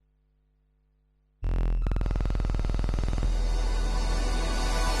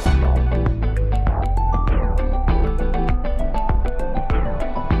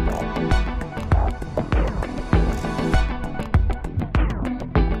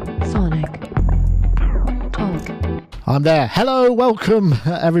Sonic Talk. I'm there. Hello, welcome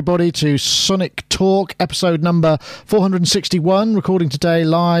everybody to Sonic Talk, episode number 461, recording today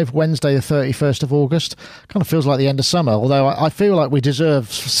live, Wednesday the 31st of August. Kind of feels like the end of summer, although I feel like we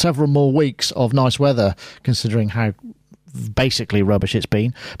deserve several more weeks of nice weather, considering how basically rubbish it's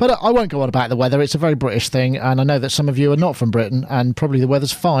been. But I won't go on about the weather. It's a very British thing, and I know that some of you are not from Britain, and probably the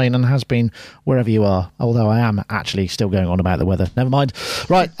weather's fine and has been wherever you are, although I am actually still going on about the weather. Never mind.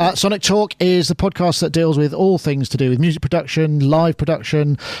 Right, Sonic Talk is the podcast that deals with all things to do with music production, live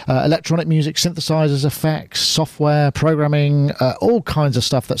production, electronic music, synthesizers, effects, software, programming, all kinds of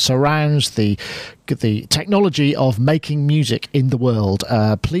stuff that surrounds the technology of making music in the world.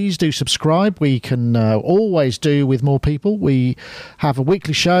 Please do subscribe. We can always do with more people. We have a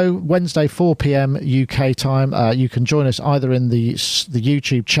weekly show, Wednesday 4 p.m. UK time. You can join us either in the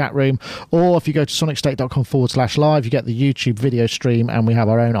YouTube chat room, or if you go to sonicstate.com/live, you get the YouTube video stream, and we have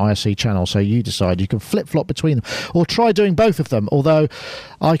our own IRC channel, so you decide. You can flip-flop between them, or try doing both of them, although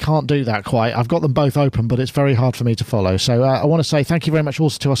I can't do that quite. I've got them both open, but it's very hard for me to follow. So I want to say thank you very much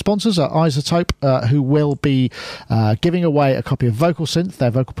also to our sponsors, iZotope, who will be giving away a copy of Vocal Synth, their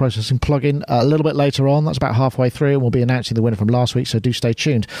vocal processing plugin, a little bit later on. That's about halfway through, and we'll be announcing the winner from last week, so do stay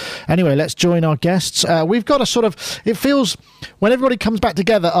tuned. Anyway, let's join our guests. We've got a sort of, it feels, when everybody comes back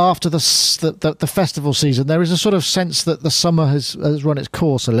together after the festival season, there is a sort of sense that the summer has run its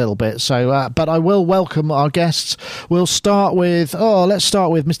course a little bit. So, but I will welcome our guests. Let's start with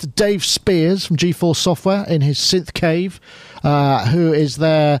Mr. Dave Spears from G4 Software in his synth cave. Who is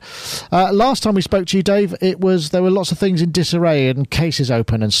there? Last time we spoke to you, Dave, there were lots of things in disarray and cases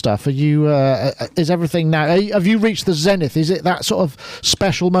open and stuff. Are you? Is everything now? Have you reached the zenith? Is it that sort of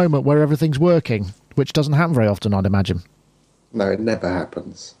special moment where everything's working, which doesn't happen very often, I'd imagine? No, it never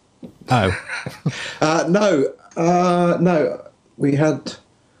happens. Oh, no.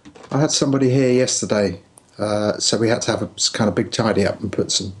 I had somebody here yesterday, so we had to have a kind of big tidy up and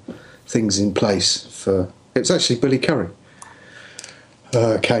put some things in place for. It was actually Billy Curry.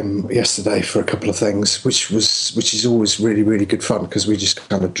 Came yesterday for a couple of things, which is always really, really good fun, because we just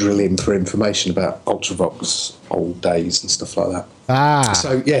kind of drill in for information about Ultravox old days and stuff like that.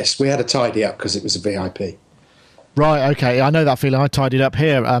 So yes, we had a tidy up because it was a VIP. Right, okay. I know that feeling. I tidied up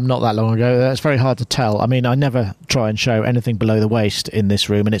here not that long ago. It's very hard to tell. I mean, I never try and show anything below the waist in this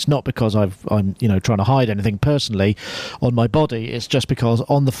room, and it's not because I'm trying to hide anything personally on my body. It's just because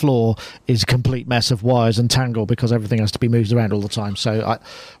on the floor is a complete mess of wires and tangle, because everything has to be moved around all the time. So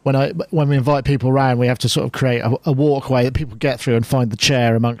when we invite people around, we have to sort of create a walkway that people get through and find the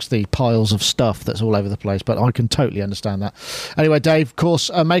chair amongst the piles of stuff that's all over the place. But I can totally understand that. Anyway, Dave, of course,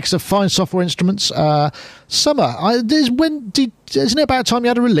 makes of fine software instruments. Summer. Isn't it about time you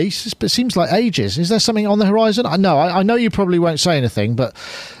had a release? It seems like ages. Is there something on the horizon? I know you probably won't say anything, but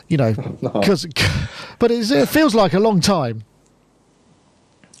no. But it feels like a long time.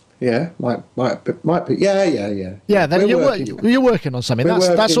 Yeah, might be. Yeah. Yeah, then you're working on something.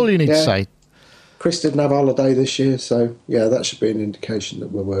 That's all you need to say. Chris didn't have a holiday this year, so yeah, that should be an indication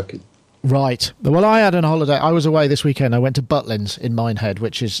that we're working. Right. Well, I had a holiday. I was away this weekend. I went to Butlins in Minehead,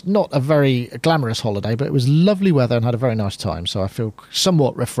 which is not a very glamorous holiday, but it was lovely weather and had a very nice time. So I feel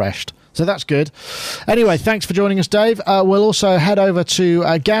somewhat refreshed. So that's good. Anyway, thanks for joining us, Dave. We'll also head over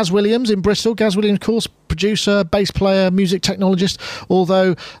to Gaz Williams in Bristol. Gaz Williams, of course, producer, bass player, music technologist,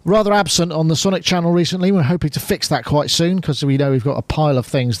 although rather absent on the Sonic channel recently. We're hoping to fix that quite soon, because we know we've got a pile of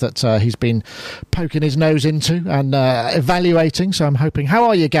things that he's been poking his nose into and evaluating. So I'm hoping. How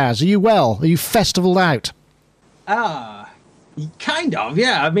are you, Gaz? Are you well? Are you festivaled out? Kind of,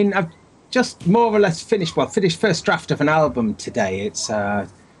 yeah. I mean, I've just more or less finished first draft of an album today. It's a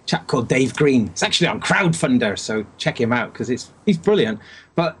chap called Dave Green. It's actually on Crowdfunder, so check him out, because he's brilliant.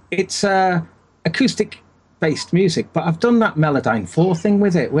 But it's acoustic-based music, but I've done that Melodyne 4 thing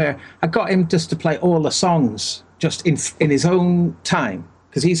with it, where I got him just to play all the songs just in his own time,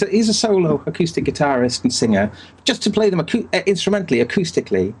 because he's a solo acoustic guitarist and singer, just to play them instrumentally,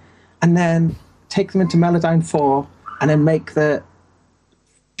 acoustically, and then take them into Melodyne 4, and then make the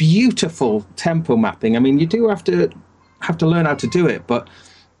beautiful tempo mapping. I mean, you do have to learn how to do it, but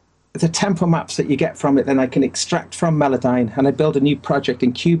the tempo maps that you get from it, then I can extract from Melodyne, and I build a new project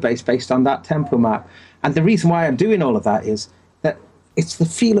in Cubase based on that tempo map. And the reason why I'm doing all of that is that it's the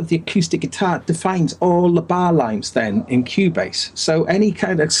feel of the acoustic guitar defines all the bar lines then in Cubase. So any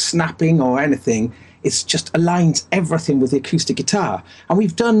kind of snapping or anything, it's just aligns everything with the acoustic guitar. And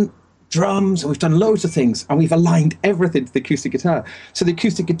we've done drums, and we've done loads of things, and we've aligned everything to the acoustic guitar. So the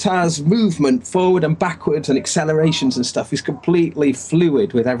acoustic guitar's movement forward and backwards and accelerations and stuff is completely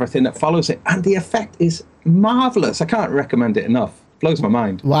fluid with everything that follows it. And the effect is marvellous. I can't recommend it enough. blows my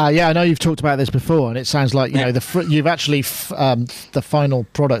mind. Wow, yeah, I know you've talked about this before, and it sounds like you've actually the final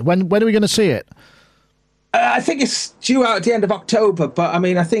product. When are we going to see it? I think it's due out at the end of October, but I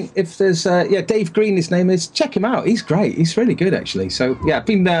mean, I think if there's Dave Green, his name is, check him out. He's great. He's really good, actually. So yeah, I've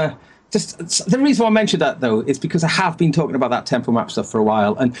been just the reason why I mentioned that though is because I have been talking about that tempo map stuff for a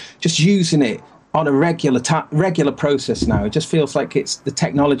while and just using it on a regular process now. It just feels like it's the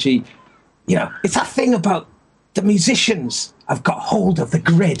technology. It's that thing about the musicians have got hold of the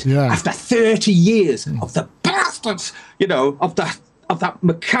grid after 30 years of the bastards, of that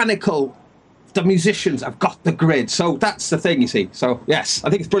mechanical. The musicians have got the grid, so that's the thing, you see. So yes, I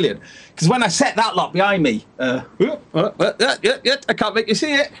think it's brilliant because when I set that lot behind me, I can't make you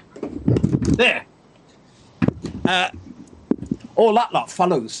see it. There, all that lot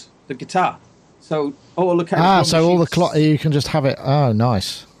follows the guitar. So all the kind of so all the clock you can just have it. Oh,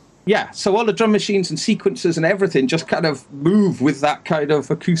 nice. Yeah, so all the drum machines and sequencers and everything just kind of move with that kind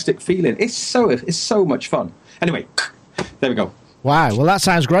of acoustic feeling. It's so much fun. Anyway, there we go. Wow, well, that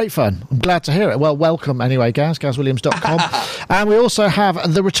sounds great fun. I'm glad to hear it. Well, welcome anyway, gazwilliams.com. And we also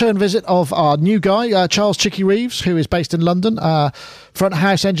have the return visit of our new guy, Charles Chicky Reeves, who is based in London. Front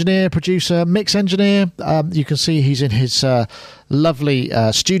house engineer, producer, mix engineer. You can see he's in his lovely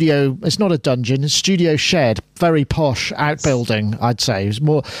studio. It's not a dungeon, it's a studio shed. Very posh outbuilding, I'd say. It's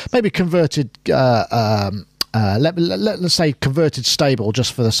more, maybe converted, let's say converted stable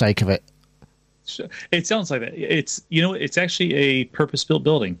just for the sake of it. It sounds like that. It's actually a purpose-built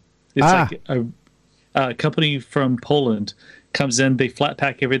building. It's like a company from Poland comes in, they flat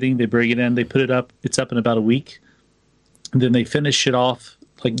pack everything, they bring it in, they put it up. It's up in about a week. And then they finish it off,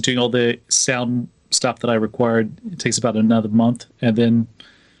 like doing all the sound stuff that I required. It takes about another month, and then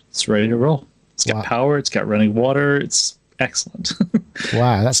it's ready to roll. It's got power, it's got running water, it's excellent.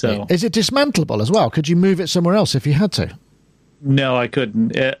 Wow, that's neat. Is it dismantleable as well? Could you move it somewhere else if you had to? No, I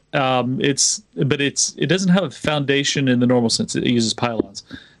couldn't. It doesn't have a foundation in the normal sense. It uses pylons,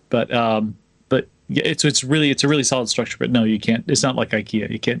 but yeah, it's a really solid structure. But no, you can't. It's not like IKEA.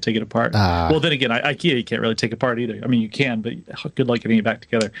 You can't take it apart. Well, then again, IKEA you can't really take apart either. I mean, you can, but good luck getting it back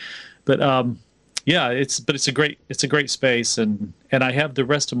together. But yeah, it's a great space, and I have the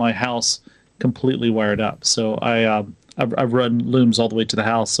rest of my house completely wired up. So I run looms all the way to the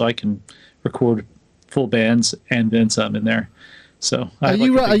house, so I can record full bands and then some in there. So are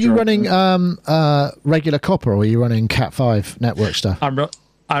you running regular copper, or are you running Cat5 network stuff? I'm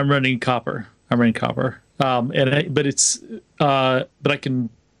running copper. But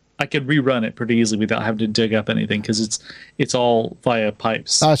I can rerun it pretty easily without having to dig up anything because it's all via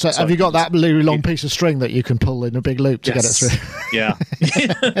pipes. So have you got that really long piece of string that you can pull in a big loop to get it through? Yeah,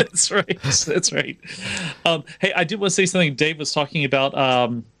 that's right. That's right. Hey, I did want to say something. Dave was talking about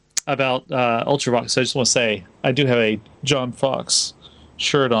Ultravox. So I just want to say I do have a John Fox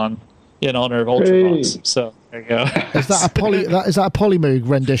shirt on in honor of Ultravox. Hey. So there you go. Is that a Polymoog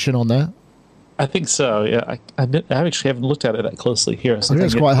rendition on there? I think so. Yeah, I actually haven't looked at it that closely here. So I think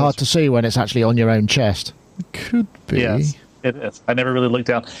it's quite hard to see when it's actually on your own chest. It could be. Yes, it is. I never really looked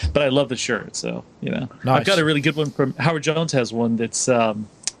down, but I love the shirt. So nice. I've got a really good one from Howard Jones. Has one that's a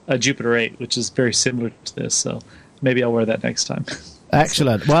Jupiter 8, which is very similar to this. So maybe I'll wear that next time.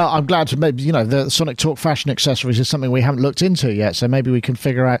 Excellent. Well, I'm glad to maybe, the Sonic Talk fashion accessories is something we haven't looked into yet. So maybe we can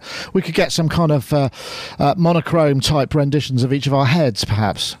figure out, we could get some kind of monochrome type renditions of each of our heads,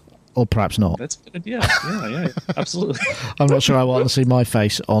 perhaps. Or perhaps not. That's good. Yeah, absolutely. I'm not sure I want to see my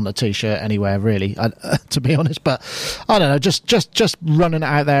face on a T-shirt anywhere, really, to be honest. But I don't know, just running it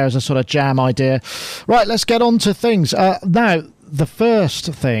out there as a sort of jam idea. Right, let's get on to things. Now, the first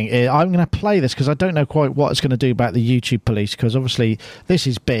thing is I'm going to play this because I don't know quite what it's going to do about the YouTube police, because obviously this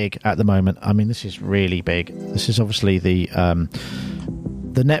is big at the moment. I mean, this is really big. This is obviously the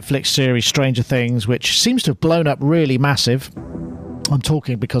Netflix series Stranger Things, which seems to have blown up really massive. I'm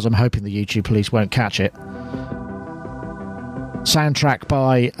talking because I'm hoping the YouTube police won't catch it. Soundtrack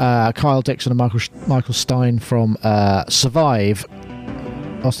by Kyle Dixon and Michael Stein from Survive,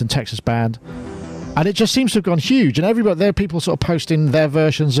 Austin, Texas band. And it just seems to have gone huge. And there are people sort of posting their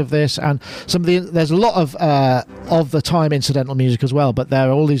versions of this. And there's a lot of the time incidental music as well. But there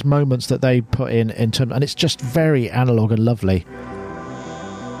are all these moments that they put in terms, and it's just very analog and lovely.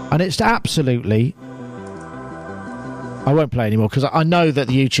 And it's absolutely... I won't play anymore because I know that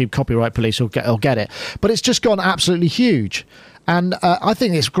the YouTube copyright police will get it. But it's just gone absolutely huge. And I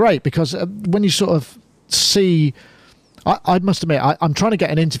think it's great because when you sort of see... I must admit, I'm trying to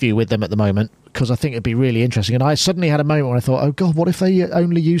get an interview with them at the moment because I think it'd be really interesting. And I suddenly had a moment where I thought, oh, God, what if they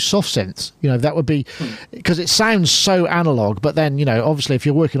only use soft synths? That would be... Because it sounds so analog, but then, obviously if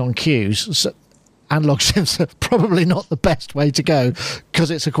you're working on cues... analog synths are probably not the best way to go,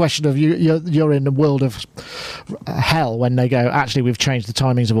 because it's a question of you're in a world of hell when they go, actually, we've changed the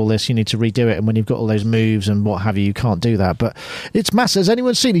timings of all this, you need to redo it, and when you've got all those moves and what have you, you can't do that. But it's massive. Has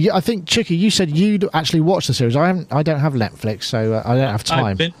anyone seen it? I think, Chicky, you said you'd actually watched the series. I don't have Netflix, so I don't have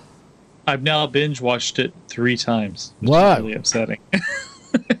time. I've now binge watched it 3 times, which wow. is really upsetting.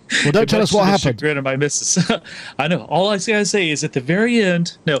 Well, don't tell us what happened. Chagrin of my missus. I know. All I gotta say is at the very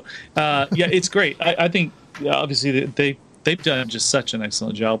end. No, yeah, it's great. I think obviously they've done just such an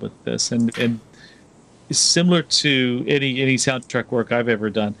excellent job with this, and similar to any soundtrack work I've ever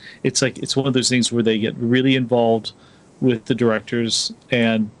done. It's one of those things where they get really involved with the directors,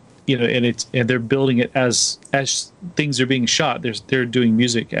 and and they're building it as things are being shot. They're doing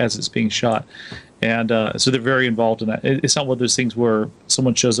music as it's being shot. And so they're very involved in that. It's not one of those things where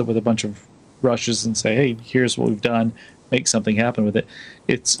someone shows up with a bunch of rushes and say, hey, here's what we've done, make something happen with it.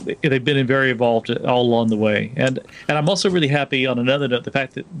 They've been very involved all along the way. And I'm also really happy, on another note, the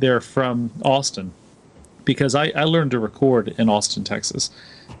fact that they're from Austin, because I learned to record in Austin, Texas.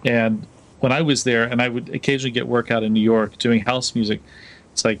 And when I was there, and I would occasionally get work out in New York doing house music,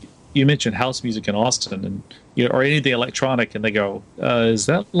 it's like, you mentioned house music in Austin, and or anything electronic, and they go, is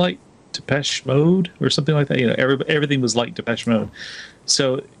that like Depeche Mode or something like that? Everything was like Depeche Mode.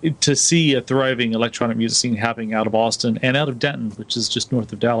 So to see a thriving electronic music scene happening out of Austin and out of Denton, which is just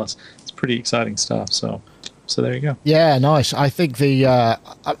north of Dallas, it's pretty exciting stuff. So there you go. Yeah, nice. I think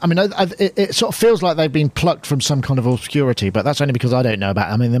it sort of feels like they've been plucked from some kind of obscurity, but that's only because I don't know about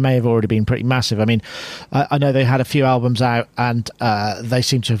it. I mean, they may have already been pretty massive. I mean, I know they had a few albums out, and they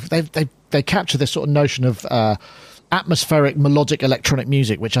seem to have, they capture this sort of notion of atmospheric melodic electronic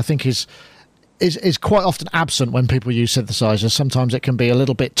music, which I think is quite often absent when people use synthesizers. Sometimes it can be a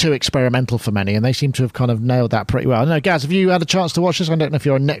little bit too experimental for many, and they seem to have kind of nailed that pretty well. I don't know, Gaz, have you had a chance to watch this? I don't know if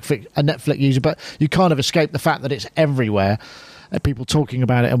you're a Netflix user, but you kind of escape the fact that it's everywhere, people talking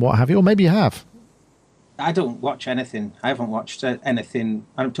about it and what have you, or maybe you have. I don't watch anything. I haven't watched anything.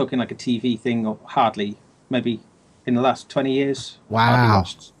 I'm talking like a TV thing, or hardly, maybe in the last 20 years. Wow.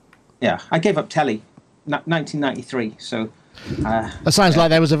 Yeah, I gave up telly. 1993, so that sounds like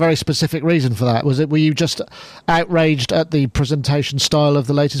there was a very specific reason for that. Were you just outraged at the presentation style of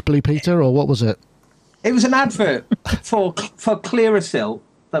the latest Blue Peter, or what was it? It was an advert for Clearasil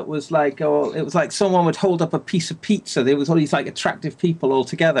that was like, it was like someone would hold up a piece of pizza. There was all these like attractive people all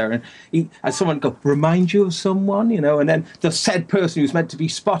together, and someone would go, remind you of someone, and then the said person who's meant to be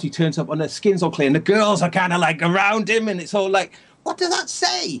Spotty turns up and their skin's all clear, and the girls are kind of like around him, and it's all like, what does that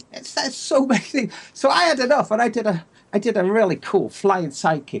say? It says so many things. So I had enough, and I did a really cool flying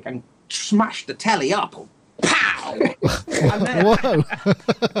sidekick and smashed the telly up. Pow! And then, whoa!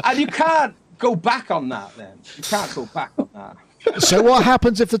 And you can't go back on that. Then you can't go back on that. So what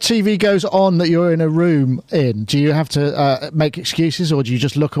happens if the TV goes on that you're in a room in? Do you have to make excuses, or do you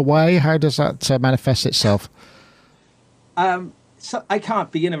just look away? How does that manifest itself? So I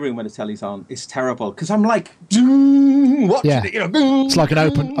can't be in a room when the telly's on. It's terrible because I'm like watching it. It's like an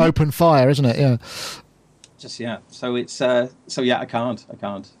open fire, isn't it? Yeah. So it's I can't.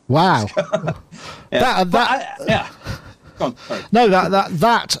 Wow. Yeah. That. Go on, sorry. No,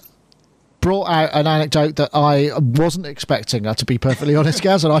 that brought out an anecdote that I wasn't expecting, to be perfectly honest,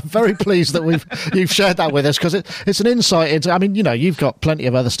 Gaz, and I'm very pleased that you've shared that with us, because it's an insight into, I mean, you've got plenty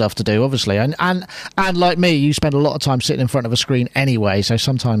of other stuff to do, obviously, and like me, you spend a lot of time sitting in front of a screen anyway, so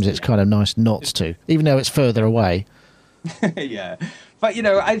sometimes it's kind of nice not to, even though it's further away. Yeah. But,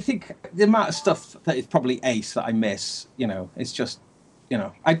 I think the amount of stuff that is probably ace that I miss, it's just,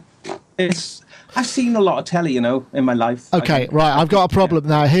 I've seen a lot of telly, in my life. Okay, right. I've got a problem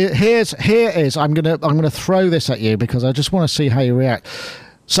now. Here is. I'm gonna throw this at you because I just want to see how you react.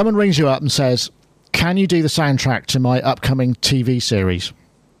 Someone rings you up and says, "Can you do the soundtrack to my upcoming TV series?"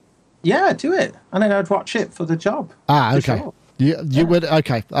 Yeah, do it, and then I'd watch it for the job. Okay. Sure. You would.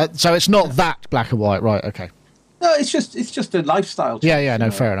 Okay. So it's not that black and white, right? Okay. No, it's just a lifestyle choice, Yeah. No,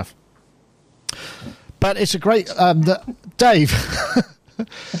 fair enough. But it's a great Dave.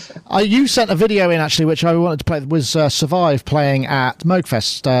 You sent a video in, actually, which I wanted to play. Was Survive playing at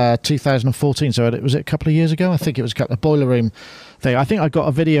Moogfest 2014, so it was a couple of years ago. I think it was a Boiler Room thing. I think I got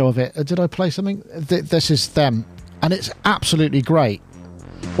a video of it. Did I play something? This is them, and it's absolutely great.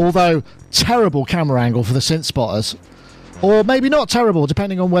 Although terrible camera angle for the synth spotters, or maybe not terrible,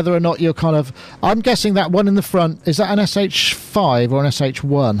 depending on whether or not you're kind of... I'm guessing that one in the front, is that an SH5 or an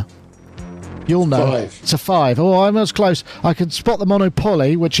SH1? You'll know. 5. It's a 5. Oh, I'm as close. I can spot the mono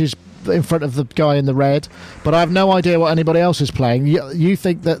poly, which is in front of the guy in the red, but I have no idea what anybody else is playing. You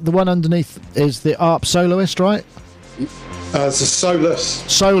think that the one underneath is the ARP Soloist, right? It's a Solus.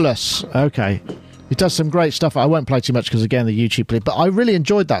 Solus, okay. He does some great stuff. I won't play too much because, again, the YouTube clip. But I really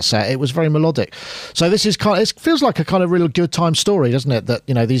enjoyed that set. It was very melodic. So this is it feels like a kind of really good time story, doesn't it? That,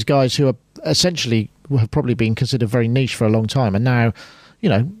 these guys who are essentially have probably been considered very niche for a long time and now,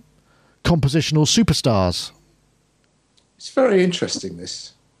 compositional superstars. It's very interesting,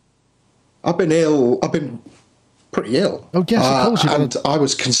 this. I've been ill. I've been pretty ill. Oh, yes, of course. And I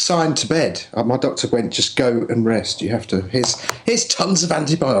was consigned to bed. My doctor went, just go and rest. You have to. Here's tons of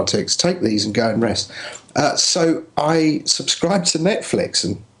antibiotics. Take these and go and rest. So I subscribed to Netflix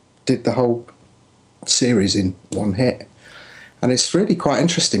and did the whole series in one hit. And it's really quite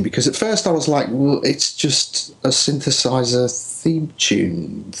interesting because at first I was like, well, it's just a synthesizer theme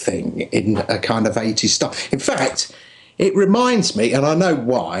tune thing in a kind of 80s style. In fact, it reminds me, and I know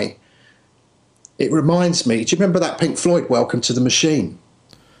why, it reminds me, do you remember that Pink Floyd Welcome to the Machine?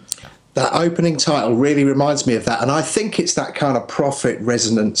 That opening title really reminds me of that. And I think it's that kind of Prophet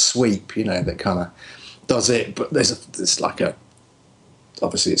resonant sweep, that kind of does it. But there's like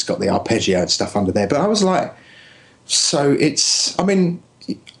obviously it's got the arpeggio and stuff under there. But I was like, so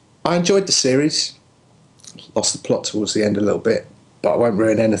I enjoyed the series. Lost the plot towards the end a little bit, but I won't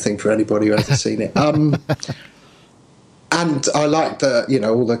ruin anything for anybody who hasn't seen it. And I liked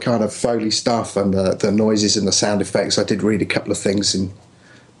all the kind of Foley stuff and the noises and the sound effects. I did read a couple of things in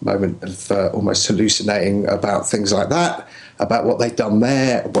a moment of almost hallucinating about things like that, about what they'd done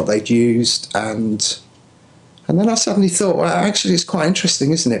there, what they'd used. And then I suddenly thought, well, actually, it's quite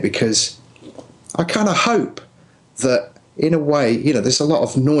interesting, isn't it? Because I kind of hope that, in a way, there's a lot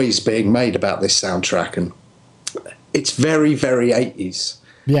of noise being made about this soundtrack, and it's very, very 80s.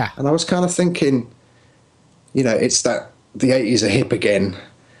 Yeah. And I was kind of thinking, it's that the 80s are hip again.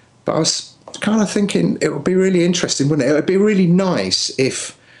 But I was kind of thinking it would be really interesting, wouldn't it? It would be really nice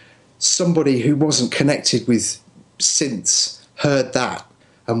if somebody who wasn't connected with synths heard that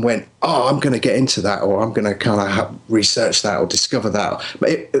and went, oh, I'm going to get into that, or I'm going to kind of research that or discover that. But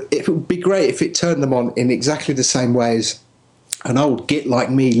it would be great if it turned them on in exactly the same way as an old git like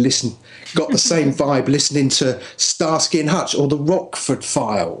me got the same vibe listening to Starsky and Hutch or the Rockford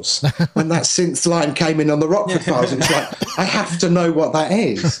Files. When that synth line came in on the Rockford Files, it was like, I have to know what that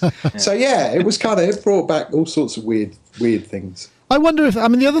is. So yeah, it was it brought back all sorts of weird things. I wonder if,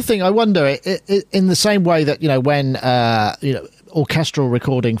 the other thing, I wonder, in the same way that, when, orchestral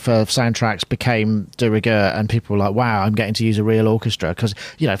recording for soundtracks became de rigueur and people were like, wow, I'm getting to use a real orchestra because,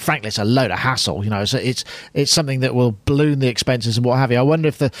 frankly, it's a load of hassle, so it's something that will balloon the expenses and what have you. I wonder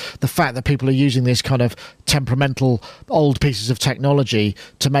if the fact that people are using this kind of temperamental old pieces of technology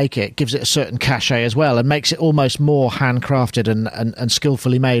to make it gives it a certain cachet as well and makes it almost more handcrafted and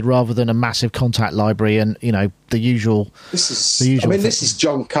skillfully made rather than a massive contact library and, the usual. This is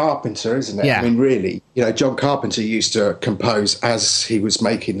John Carpenter, isn't it? Yeah. Really, John Carpenter used to compose as he was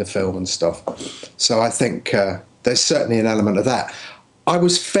making the film and stuff. So I think there's certainly an element of that. I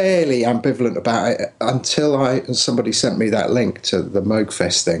was fairly ambivalent about it until somebody sent me that link to the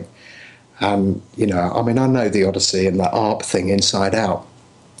Moogfest thing. And, I know the Odyssey and the ARP thing inside out.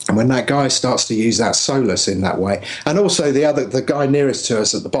 And when that guy starts to use that Solus in that way, and also the guy nearest to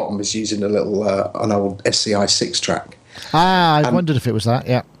us at the bottom is using an old SCI 6 track. I wondered if it was that,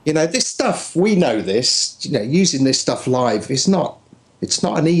 yeah. This stuff, we know this, using this stuff live it's not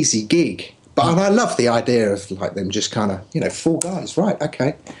an easy gig. But and I love the idea of like them just kind of, four guys, right,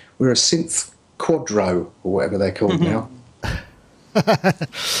 okay, we're a synth quadro or whatever they're called now.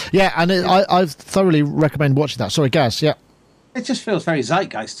 Yeah, and I thoroughly recommend watching that. Sorry, Gaz, yeah. It just feels very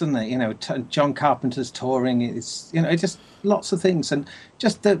zeitgeist, doesn't it? John Carpenter's touring, it's, just lots of things. And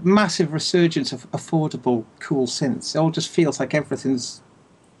just the massive resurgence of affordable, cool synths. It all just feels like everything's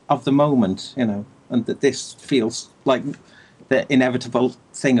of the moment, and that this feels like the inevitable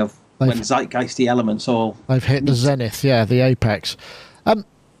thing of when zeitgeisty elements all... They've hit the zenith, yeah, the apex.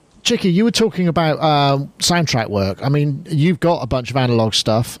 Chicky, you were talking about soundtrack work. You've got a bunch of analog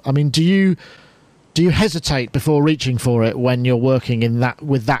stuff. Do you hesitate before reaching for it when you're working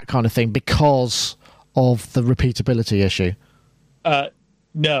with that kind of thing because of the repeatability issue?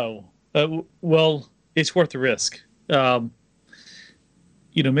 No. Well, it's worth the risk.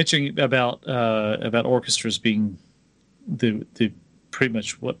 Mentioning about orchestras being the pretty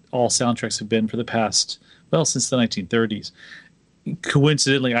much what all soundtracks have been for the past, since the 1930s.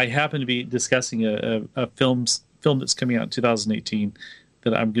 Coincidentally, I happen to be discussing a film that's coming out in 2018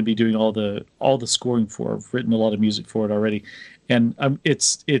 that I'm going to be doing all the scoring for. I've written a lot of music for it already, and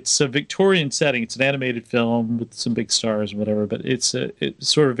it's a Victorian setting. It's an animated film with some big stars and whatever, but it's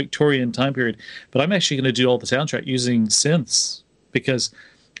sort of Victorian time period. But I'm actually going to do all the soundtrack using synths because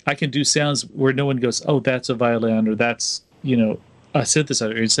I can do sounds where no one goes, "Oh, that's a violin," or "That's a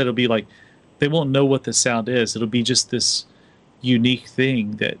synthesizer." Instead, it'll be like, they won't know what the sound is. It'll be just this unique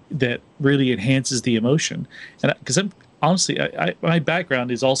thing that really enhances the emotion. And because I'm honestly, my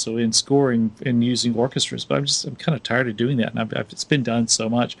background is also in scoring and using orchestras, but I'm kind of tired of doing that, and it's been done so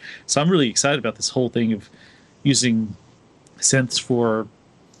much. So I'm really excited about this whole thing of using synths for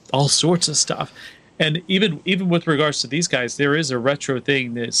all sorts of stuff. And even with regards to these guys, there is a retro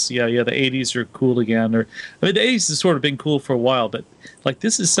thing. That's the 80s are cool again. Or I mean, the 80s has sort of been cool for a while, but like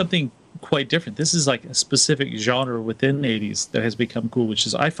this is something quite different. This is like a specific genre within the 80s that has become cool, which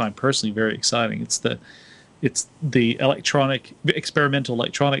is I find personally very exciting. It's the experimental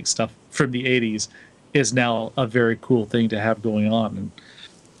electronic stuff from the 80s is now a very cool thing to have going on. And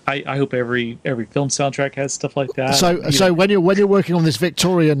I hope every film soundtrack has stuff like that. So when you're working on this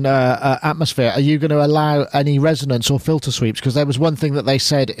Victorian atmosphere, are you going to allow any resonance or filter sweeps? Because there was one thing that they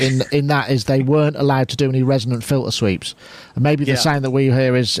said in that is they weren't allowed to do any resonant filter sweeps. And maybe the sound that we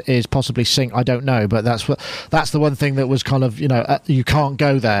hear is possibly sync. I don't know, but that's the one thing that was kind of you can't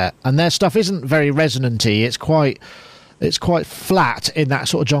go there. And their stuff isn't very resonanty. It's quite flat in that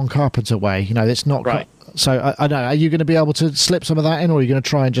sort of John Carpenter way. It's not right. So I don't know. Are you going to be able to slip some of that in, or are you going to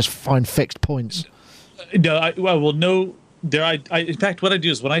try and just find fixed points? No. No. In fact, what I do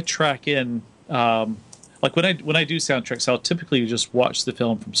is when I track in, like when I do soundtracks, I'll typically just watch the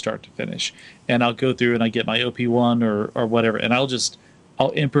film from start to finish, and I'll go through and I get my OP1 or whatever, and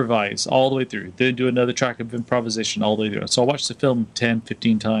I'll improvise all the way through. Then do another track of improvisation all the way through. So I'll watch the film 10,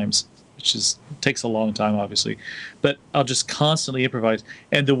 15 times. Which takes a long time, obviously, but I'll just constantly improvise.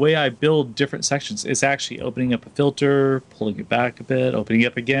 And the way I build different sections is actually opening up a filter, pulling it back a bit, opening it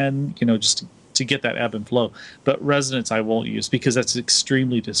up again, just to get that ebb and flow. But resonance I won't use because that's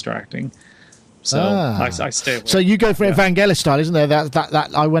extremely distracting. So I stay away. So you go for Vangelis style, isn't there?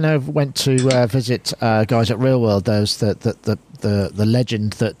 That I went to visit guys at Real World. There's the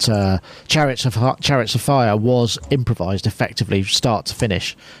legend that Chariots of Fire was improvised effectively start to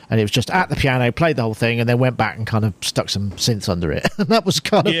finish, and it was just at the piano, played the whole thing, and then went back and kind of stuck some synths under it. And that was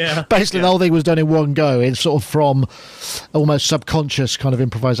kind of basically the whole thing was done in one go. It's sort of from almost subconscious kind of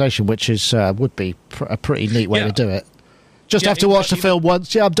improvisation, which is would be a pretty neat way to do it. Just have to watch the film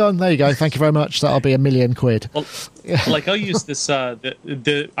once. Yeah, I'm done. There you go. Thank you very much. That'll be £1 million. Well, like I'll use this. I'm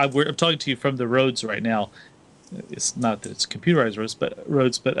talking to you from the Rhodes right now. It's not that it's computerized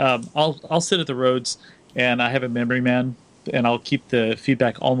Rhodes, but I'll sit at the Rhodes and I have a memory man and I'll keep the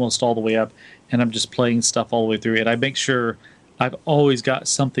feedback almost all the way up, and I'm just playing stuff all the way through. And I make sure I've always got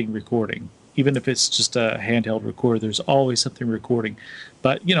something recording, even if it's just a handheld recorder. There's always something recording.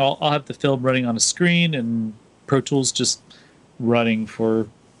 But I'll have the film running on a screen and Pro Tools just running for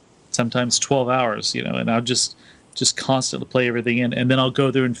sometimes 12 hours, and I'll just constantly play everything in, and then I'll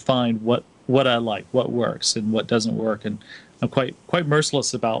go there and find what I like, what works and what doesn't work, and I'm quite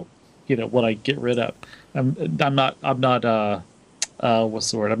merciless about what I get rid of. I'm not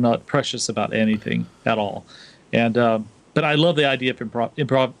what's the word? I'm not precious about anything at all, and but I love the idea of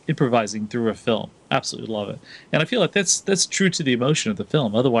improvising through a film. Absolutely love it, and I feel like that's true to the emotion of the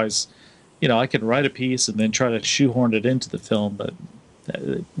film. Otherwise, I can write a piece and then try to shoehorn it into the film, but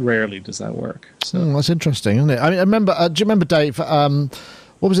rarely does that work. So that's interesting, isn't it? I remember. Do you remember, Dave?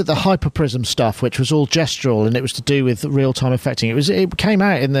 What was it? The Hyperprism stuff, which was all gestural, and it was to do with real-time effecting. It came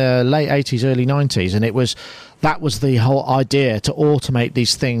out in the late 80s, early 90s, and that was the whole idea, to automate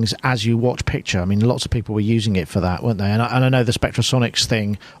these things as you watch picture. I mean, lots of people were using it for that, weren't they? And I know the Spectrasonics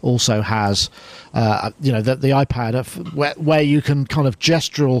thing also has, the iPad where you can kind of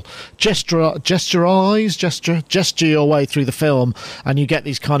gesture your way through the film, and you get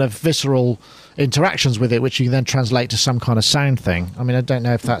these kind of visceral interactions with it, which you can then translate to some kind of sound thing. I mean, I don't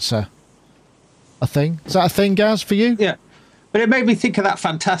know if that's a thing. Is that a thing, Gaz, for you? Yeah, but it made me think of that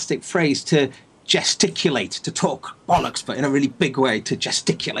fantastic phrase to gesticulate, to talk bollocks, but in a really big way, to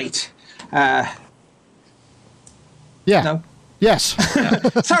gesticulate. Yeah. No? Yes.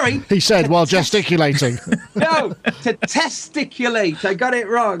 Sorry. He said while gesticulating. No, to testiculate. I got it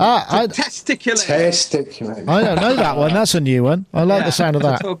wrong. Testiculate. Testiculate. I don't know that one. That's a new one. I like the sound of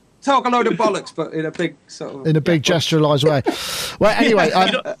that. Talk a load of bollocks, but in a big sort of... In a big gesturalised way. Well, anyway,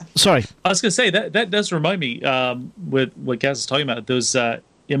 sorry. I was going to say, that does remind me, with what Gaz is talking about, those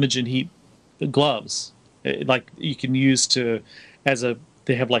Imogen Heap gloves. Like, you can use they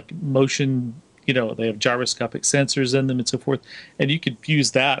have like motion, they have gyroscopic sensors in them and so forth. And you could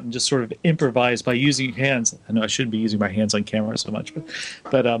use that and just sort of improvise by using your hands. I know I shouldn't be using my hands on camera so much,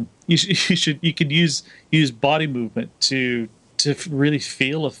 but you could use body movement to really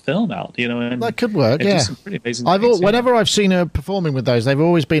feel a film out, and that could work. Yeah, do some pretty amazing things, whenever I've seen her performing with those, they've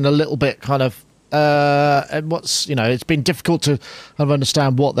always been a little bit kind of and what's, it's been difficult to kind of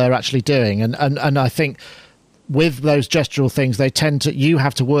understand what they're actually doing, and I think with those gestural things, you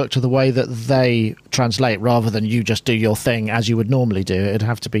have to work to the way that they translate rather than you just do your thing as you would normally do. It'd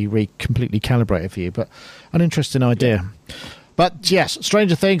have to be completely calibrated for you, but an interesting idea. Yeah. But yes,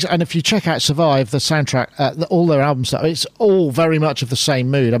 Stranger Things, and if you check out Survive, the soundtrack, all their albums, it's all very much of the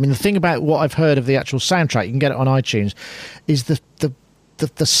same mood. I mean, the thing about what I've heard of the actual soundtrack, you can get it on iTunes, is the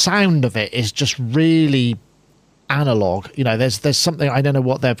sound of it is just really analog. There's something, I don't know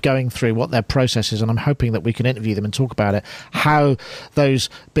what they're going through, what their process is, and I'm hoping that we can interview them and talk about it, how those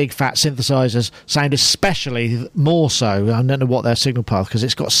big fat synthesizers sound, especially more so. I don't know what their signal path, because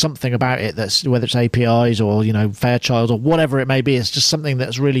it's got something about it that's, whether it's APIs or Fairchild or whatever it may be, it's just something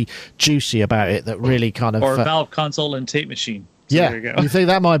that's really juicy about it, that really kind of, or a Valve console and tape machine. So yeah, there you go. You think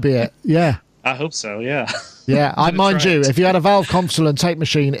that might be it? Yeah, I hope so. Yeah. Yeah, mind you, if you had a Valve console and tape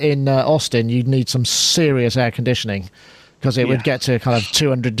machine in Austin, you'd need some serious air conditioning, because it would get to kind of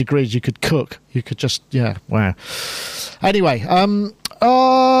 200 degrees. You could cook. You could just, wow. Anyway,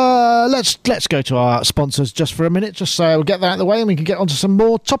 let's go to our sponsors just for a minute, just so we'll get that out of the way and we can get on to some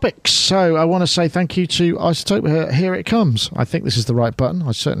more topics. So I want to say thank you to iZotope. Here it comes. I think this is the right button.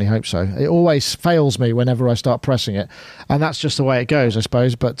 I certainly hope so. It always fails me whenever I start pressing it, and that's just the way it goes, I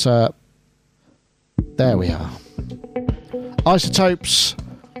suppose, but... there we are. iZotope's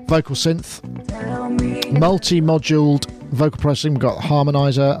vocal synth, multi-moduled vocal processing. We've got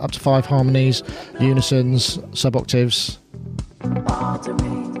harmonizer, up to 5 harmonies, unisons, sub-octaves.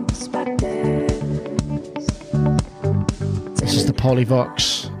 This is the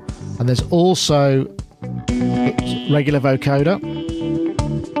Polyvox, and there's also regular vocoder.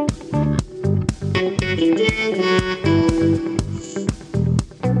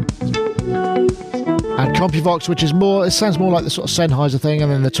 And CompuVox, which is more, it sounds more like the sort of Sennheiser thing,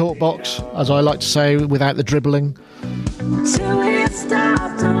 and then the TalkBox, as I like to say, without the dribbling.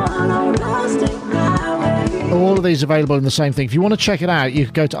 All of these available in the same thing. If you want to check it out, you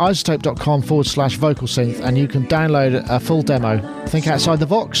can go to iZotope.com/vocal synth and you can download a full demo. Think outside the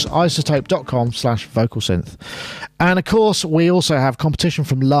box, iZotope.com/vocal synth. And of course, we also have competition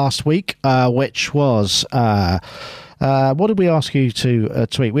from last week, which was... what did we ask you to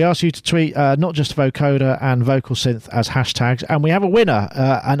tweet? We asked you to tweet not just vocoder and vocal synth as hashtags, and we have a winner.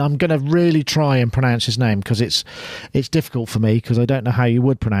 And I'm going to really try and pronounce his name, because it's difficult for me, because I don't know how you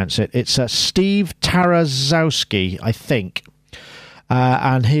would pronounce it. It's Steve Tarazowski, I think,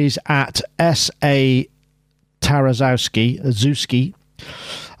 and he's at S.A. Tarazowski.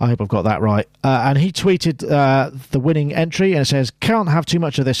 I hope I've got that right. And he tweeted the winning entry, and it says, "Can't have too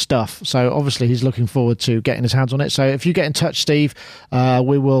much of this stuff." So obviously he's looking forward to getting his hands on it. So if you get in touch, Steve,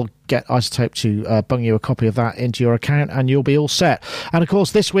 we will get iZotope to bung you a copy of that into your account, and you'll be all set. And of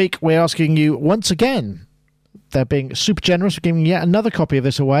course, this week we're asking you once again. They're being super generous for giving yet another copy of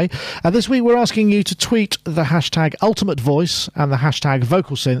this away. This week we're asking you to tweet the hashtag Ultimate Voice and the hashtag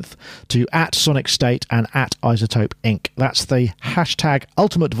Vocal Synth to @SonicState and @iZotope Inc. That's the hashtag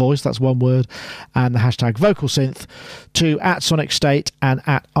Ultimate Voice, that's one word, and the hashtag Vocal Synth to @SonicState and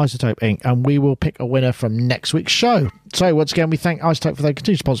 @iZotope Inc. And we will pick a winner from next week's show. So once again, we thank iZotope for their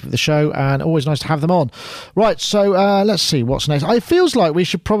continued sponsorship of the show, and always nice to have them on. Right, so let's see what's next. It feels like we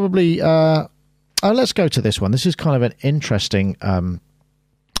should probably... let's go to this one. This is kind of an interesting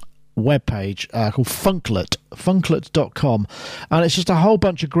webpage called Funklet.com, and it's just a whole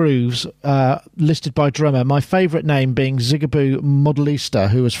bunch of grooves listed by drummer. My favourite name being Zigaboo Modelista,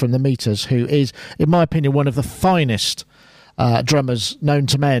 who was from the Meters, who is, in my opinion, one of the finest drummers known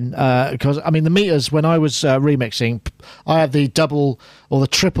to men, because I mean the Meters, when I was remixing, I had the double or the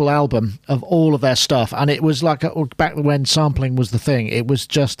triple album of all of their stuff, and it was like back when sampling was the thing. It was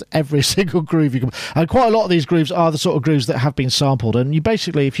just every single groove you could, and quite a lot of these grooves are the sort of grooves that have been sampled. And you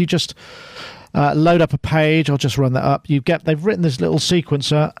basically, if you just load up a page, I'll just run that up, they've written this little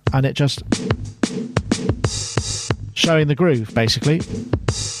sequencer, and it just showing the groove basically.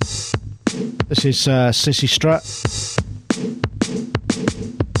 This is Sissy Strut.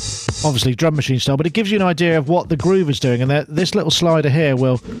 Obviously drum machine style, but it gives you an idea of what the groove is doing, and this little slider here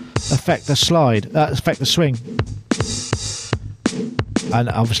will affect the swing. And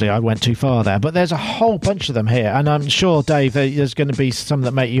obviously I went too far there, but there's a whole bunch of them here, and I'm sure, Dave, there's going to be some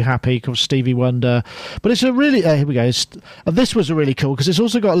that make you happy, because Stevie Wonder. But it's a really here we go. This was a really cool, because it's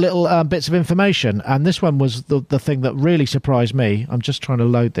also got little bits of information, and this one was the thing that really surprised me. I'm just trying to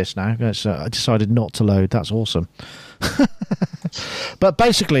load this now. I decided not to load. That's awesome. But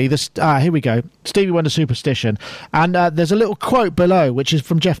basically, here we go. Stevie Wonder Superstition. And there's a little quote below, which is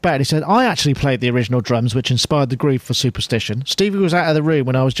from Jeff Beck. He said, I actually played the original drums, which inspired the groove for Superstition. Stevie was out of the room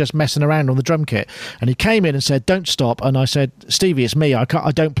when I was just messing around on the drum kit. And he came in and said, don't stop. And I said, Stevie, it's me. I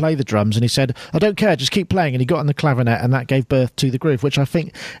don't play the drums. And he said, I don't care. Just keep playing. And he got on the clavinet, and that gave birth to the groove, which I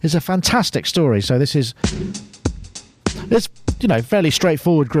think is a fantastic story. So this is... It's, fairly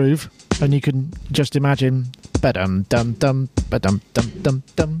straightforward groove. And you can just imagine... Ba-dum, dum, dum, ba-dum, dum, dum,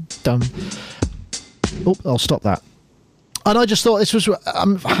 dum, dum. Oh, I'll stop that. And I just thought this was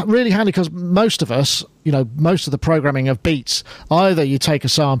really handy because most of us, most of the programming of beats, either you take a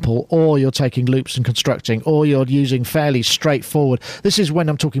sample or you're taking loops and constructing or you're using fairly straightforward. This is when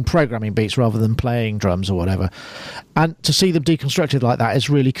I'm talking programming beats rather than playing drums or whatever. And to see them deconstructed like that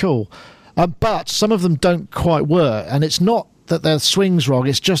is really cool. But some of them don't quite work. And it's not that their swing's wrong.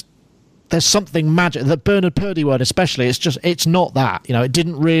 It's just there's something magic. The Bernard Purdie one especially, it's not that. It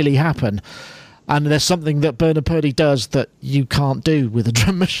didn't really happen. And there's something that Bernard Purdie does that you can't do with a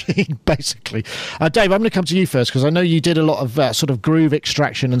drum machine, basically. Dave, I'm going to come to you first, because I know you did a lot of sort of groove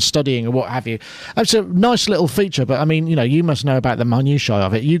extraction and studying and what have you. It's a nice little feature, but, I mean, you must know about the minutiae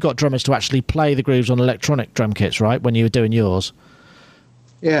of it. You got drummers to actually play the grooves on electronic drum kits, right, when you were doing yours?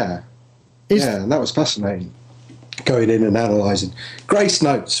 Yeah. And that was fascinating. Going in and analysing. Grace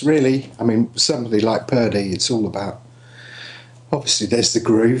notes, really. I mean, somebody like Purdie, it's all about... Obviously, there's the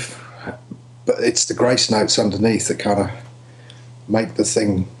groove... But it's the grace notes underneath that kind of make the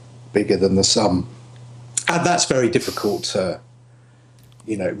thing bigger than the sum. And that's very difficult to,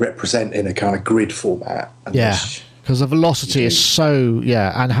 represent in a kind of grid format. Yeah, because the velocity is so,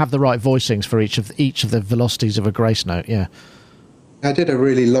 and have the right voicings for each of the velocities of a grace note, yeah. I did a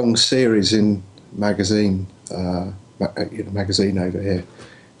really long series in magazine over here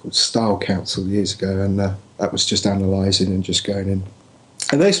called Style Council years ago, and that was just analysing and just going in.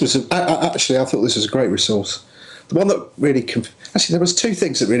 And this was actually, I thought this was a great resource. The one that really actually, there was two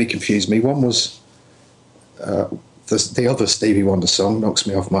things that really confused me. One was the other Stevie Wonder song, "Knocks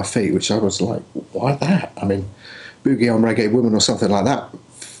Me Off My Feet," which I was like, why that? I mean, "Boogie on Reggae Woman" or something like that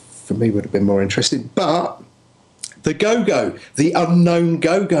for me would have been more interesting. But the Go-Go, the unknown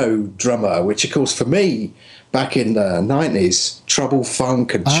Go-Go drummer, which of course for me back in the 90s, Trouble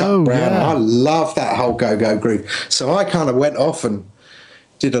Funk and Chuck Brown, I love that whole Go-Go groove. So I kind of went off and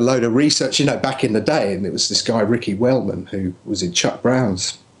did a load of research, back in the day, and it was this guy, Ricky Wellman, who was in Chuck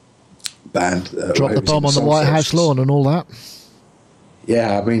Brown's band. Dropped the bomb on the White House lawn and all that.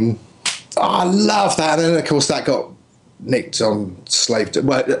 Yeah, I mean, I love that. And then, of course, that got nicked on Slave to...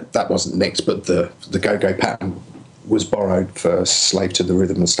 Well, that wasn't nicked, but the Go-Go pattern was borrowed for Slave to the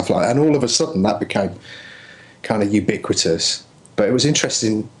Rhythm and stuff like that. And all of a sudden, that became kind of ubiquitous. But it was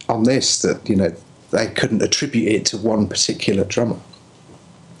interesting on this that, they couldn't attribute it to one particular drummer.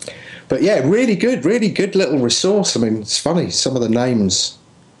 But yeah, really good little resource. I mean, it's funny, some of the names.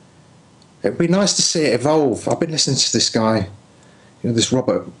 It'd be nice to see it evolve. I've been listening to this guy, this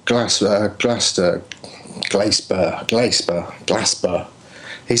Robert Glasper.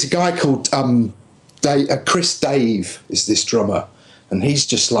 He's a guy called Chris Dave is this drummer, and he's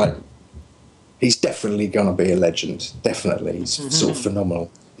just like, he's definitely going to be a legend. Definitely, he's sort of phenomenal.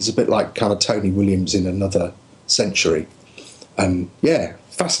 He's a bit like kind of Tony Williams in another century, and yeah,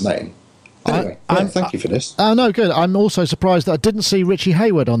 fascinating. Anyway, thank you for this. Oh, no, good. I'm also surprised that I didn't see Richie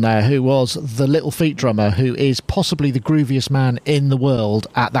Hayward on there, who was the Little Feat drummer, who is possibly the grooviest man in the world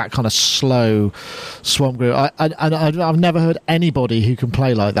at that kind of slow swamp groove. I've never heard anybody who can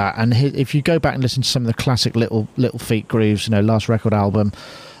play like that. And if you go back and listen to some of the classic Little Feat grooves, last record album,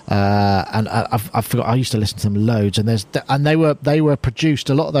 and I forgot, I used to listen to them loads, and they were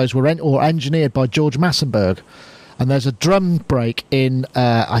produced. A lot of those were engineered by George Massenburg. And there's a drum break in,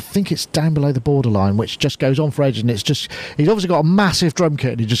 I think it's Down Below the Borderline, which just goes on for ages. And it's just, he's obviously got a massive drum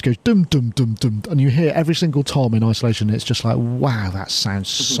kit, and he just goes dum dum dum dum, and you hear every single tom in isolation. And it's just like, wow, that sounds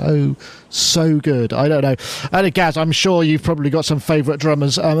so good. I don't know. And Gaz, I'm sure you've probably got some favourite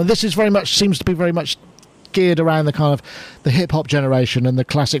drummers. And this is seems to be very much geared around the kind of the hip hop generation and the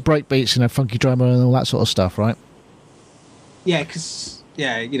classic breakbeats, Funky Drummer and all that sort of stuff, right? Yeah, because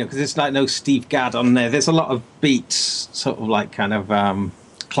it's like no Steve Gadd on there. There's a lot of beats, sort of like kind of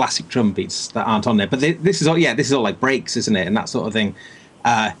classic drum beats that aren't on there. But this is all like breaks, isn't it? And that sort of thing.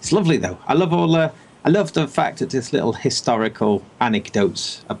 It's lovely though. I love the fact that there's little historical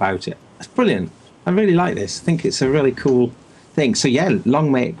anecdotes about it. It's brilliant. I really like this. I think it's a really cool thing. So yeah,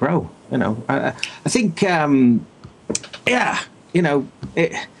 long may it grow. I think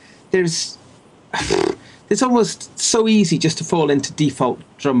there's it's almost so easy just to fall into default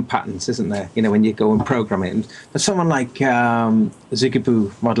drum patterns, isn't there? You know, when you go and program it. But someone like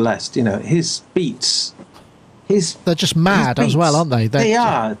Zigaboo Model S, you know, his beats, they're just mad as well, aren't they?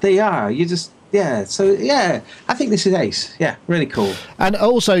 They are. You just. Yeah, so I think this is ace. Yeah, really cool. And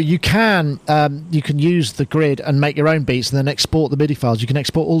also, you can use the grid and make your own beats, and then export the MIDI files. You can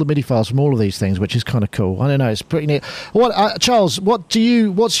export all the MIDI files from all of these things, which is kind of cool. I don't know, it's pretty neat. Charles,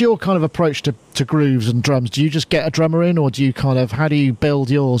 what's your kind of approach to grooves and drums? Do you just get a drummer in, or do you how do you build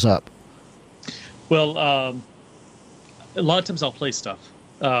yours up? Well, a lot of times I'll play stuff,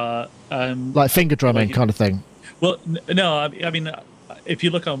 like finger drumming kind of thing. Well, no, I mean, if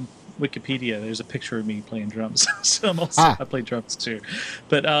you look on Wikipedia, there's a picture of me playing drums. So I play drums too,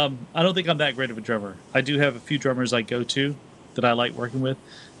 but I don't think I'm that great of a drummer. I do have a few drummers I go to that I like working with,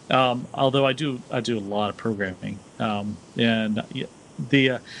 although I do a lot of programming. And one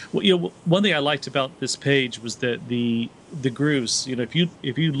thing I liked about this page was that the grooves, you know,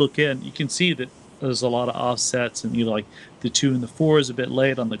 if you look in, you can see that there's a lot of offsets, and like the 2 and the 4 is a bit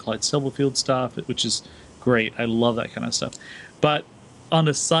late on the Clyde Stubblefield stuff, which is great. I love that kind of stuff. But on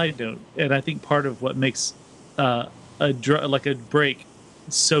a side note, and I think part of what makes a break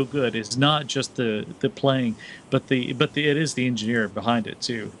so good is not just the playing, but it is the engineer behind it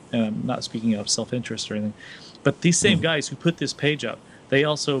too. And I'm not speaking of self-interest or anything, but these same guys who put this page up, they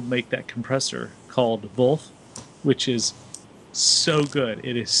also make that compressor called Wolf, which is so good.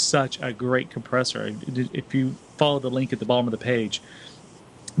 It is such a great compressor. If you follow the link at the bottom of the page,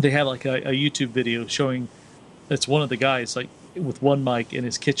 they have like a YouTube video showing. It's one of the guys like with one mic in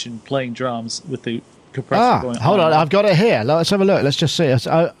his kitchen playing drums with the compressor going on. Hold on, I've got it here. Let's have a look. Let's just see. It's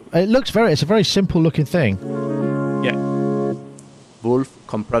a very simple looking thing. Yeah. Wolf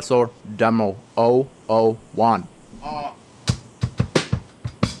Compressor Demo 001.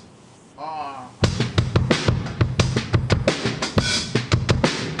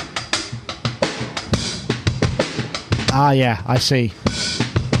 Yeah, I see.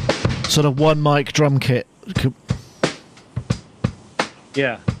 Sort of one mic drum kit.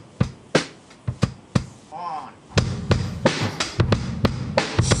 Yeah.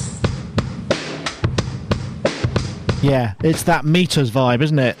 Yeah, it's that Meters vibe,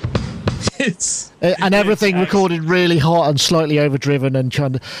 isn't it? And everything recorded really hot and slightly overdriven and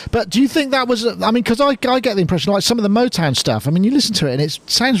trying to. But do you think that was? I mean, because I get the impression like some of the Motown stuff. I mean, you listen to it and it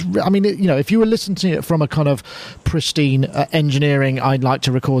sounds. I mean, you know, if you were listening to it from a kind of pristine engineering, I'd like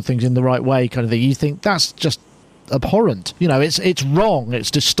to record things in the right way kind of thing. You think that's just abhorrent. You know, it's wrong. It's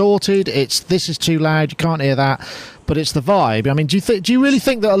distorted. This is too loud. You can't hear that. But it's the vibe. I mean, do you really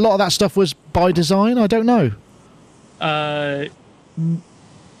think that a lot of that stuff was by design? I don't know.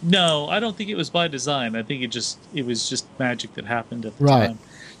 No, I don't think it was by design. I think it was just magic that happened at the time.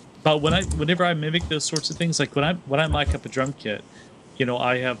 But whenever I mimic those sorts of things, like when I mic up a drum kit, you know,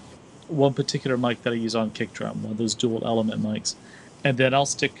 I have one particular mic that I use on kick drum, one of those dual element mics, and then I'll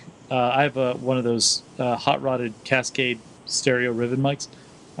stick. I have one of those hot rodded Cascade stereo ribbon mics,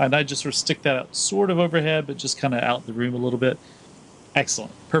 and I just sort of stick that out sort of overhead, but just kind of out the room a little bit.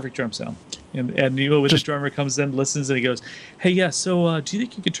 Excellent, perfect drum sound. And you know, when the drummer comes in, listens, and he goes, "Hey, yeah, so do you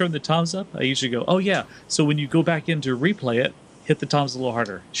think you could turn the toms up?" I usually go, "Oh yeah." So when you go back in to replay it, hit the toms a little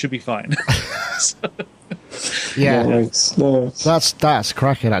harder. Should be fine. Yeah, nice. That's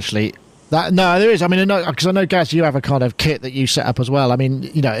cracking actually. There is. I mean, because I know, Gaz, you have a kind of kit that you set up as well. I mean,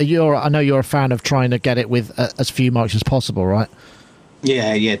 you know, I know you're a fan of trying to get it with as few mics as possible, right?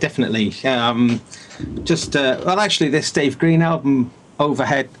 Yeah, definitely. Actually, this Dave Green album,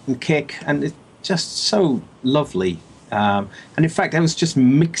 Overhead and Kick, and it's just so lovely. And in fact, I was just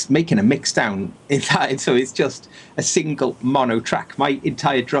making a mix down in that, so it's just a single mono track. My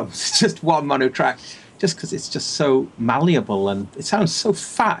entire drums, it's just one mono track, just because it's just so malleable and it sounds so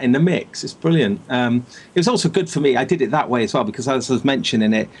fat in the mix. It's brilliant. It was also good for me. I did it that way as well because, as I was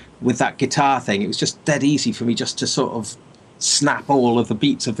mentioning it with that guitar thing, it was just dead easy for me just to sort of snap all of the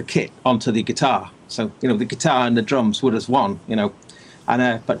beats of the kit onto the guitar. So, you know, the guitar and the drums would as one, you know. And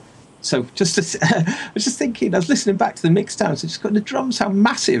I was just thinking, I was listening back to the mix down, so just got the drums sound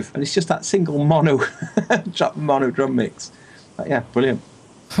massive, and it's just that single mono drum mix. But yeah, brilliant.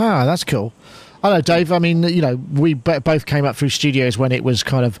 That's cool. I know, Dave. I mean, you know, we both came up through studios when it was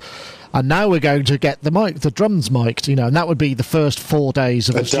kind of And now we're going to get the drums mic'd, and that would be the first 4 days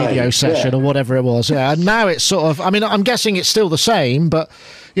of a studio session or whatever it was. Yeah, and now it's sort of. I mean, I'm guessing it's still the same, but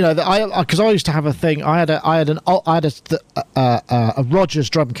because I used to have a thing. I had a Rogers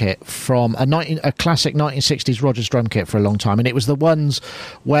drum kit from a classic 1960s Rogers drum kit for a long time, and it was the ones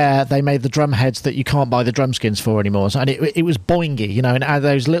where they made the drum heads that you can't buy the drum skins for anymore. And it was boingy, and it had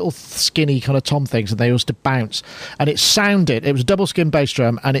those little skinny kind of tom things, and they used to bounce. And it was a double skin bass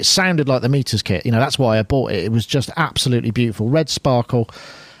drum, and it sounded like the Meters kit. That's why I bought it. It was just absolutely beautiful, red sparkle.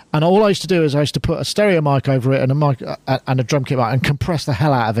 And all I used to do is I used to put a stereo mic over it and a drum kit mic and compress the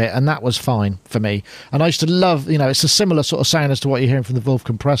hell out of it, and that was fine for me. And I used to love, it's a similar sort of sound as to what you're hearing from the Wolf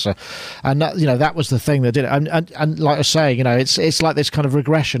compressor, and that, that was the thing that did it. And like I say, it's like this kind of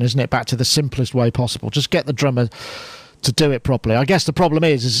regression, isn't it, back to the simplest way possible. Just get the drummer to do it properly. I guess the problem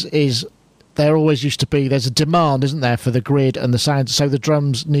is there always used to be, there's a demand, isn't there, for the grid and the sound, so the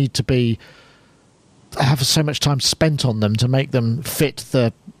drums need to have so much time spent on them to make them fit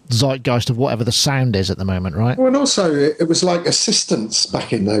the zeitgeist of whatever the sound is at the moment, right? Well, and also it was like assistants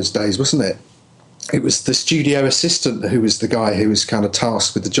back in those days, wasn't it? It was the studio assistant who was the guy who was kind of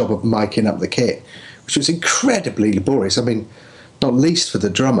tasked with the job of miking up the kit, which was incredibly laborious. I mean, not least for the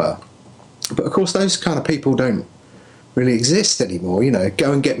drummer. But of course, those kind of people don't really exist anymore.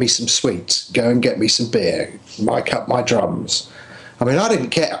 Go and get me some sweets, go and get me some beer, mic up my drums. I mean, I didn't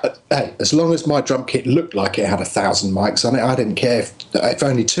care. Hey, as long as my drum kit looked like it had 1,000 mics on it, I didn't care if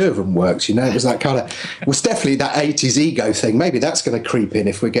only 2 of them worked. It was that kind of. It was definitely that 80s ego thing. Maybe that's going to creep in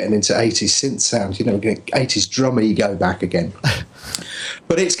if we're getting into 80s synth sound. We're getting 80s drum ego back again.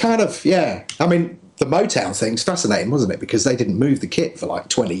 But it's kind of I mean, the Motown thing's fascinating, wasn't it? Because they didn't move the kit for like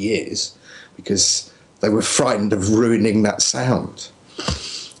 20 years because they were frightened of ruining that sound.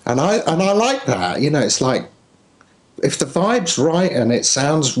 And I like that. It's like, if the vibe's right and it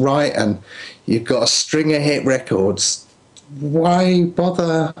sounds right and you've got a string of hit records, why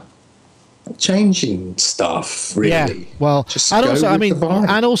bother changing stuff, really? Yeah, well,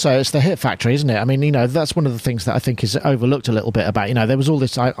 and also it's the hit factory, isn't it? I mean, that's one of the things that I think is overlooked a little bit about, there was all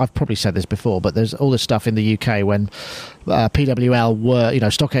this, I've probably said this before, but there's all this stuff in the UK when PWL were,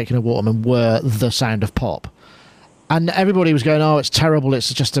 Stock Aitken and Waterman were the sound of pop. And everybody was going, oh, it's terrible,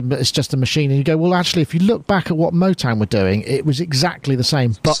 it's just a machine. And you go, well, actually, if you look back at what Motown were doing, it was exactly the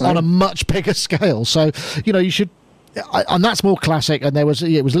same, but on a much bigger scale. So, you should... And that's more classic, and it was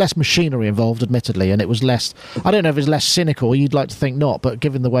less machinery involved, admittedly, and it was less... I don't know if it's less cynical, you'd like to think not, but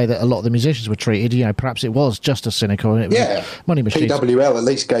given the way that a lot of the musicians were treated, perhaps it was just as cynical, and it was money machines. PWL at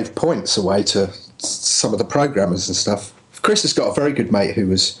least gave points away to some of the programmers and stuff. Chris has got a very good mate who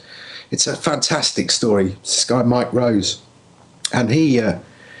was... It's a fantastic story. This guy, Mike Rose. And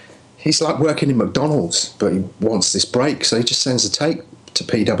he's like working in McDonald's, but he wants this break, so he just sends a tape to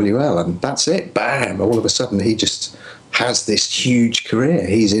PWL, and that's it. Bam! All of a sudden, he just has this huge career.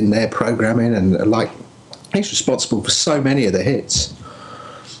 He's in there programming, and he's responsible for so many of the hits.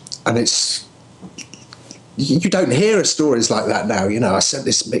 And it's... You don't hear stories like that now. I sent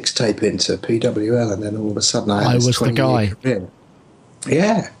this mixtape into PWL, and then all of a sudden I was the guy. Career.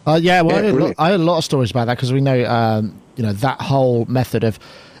 Yeah. Well, I had a lot of stories about that, because we know, that whole method of,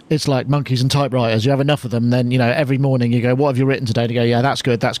 it's like monkeys and typewriters. You have enough of them, then, every morning you go, what have you written today? And you go, yeah, that's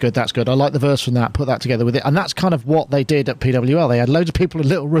good, that's good, that's good. I like the verse from that, put that together with it. And that's kind of what they did at PWL. They had loads of people in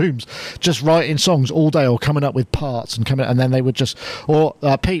little rooms just writing songs all day, or coming up with parts, and then they would just, or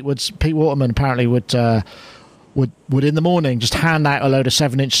Pete Waterman apparently would in the morning just hand out a load of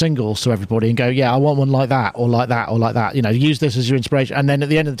 7-inch singles to everybody and go, yeah, I want one like that, or like that, or like that. Use this as your inspiration. And then at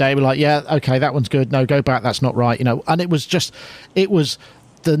the end of the day, we're like, yeah, okay, that one's good. No, go back. That's not right. And it was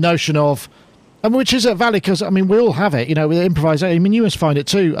the notion of, and which is valid, because, I mean, we all have it, with improvisation. I mean, you must find it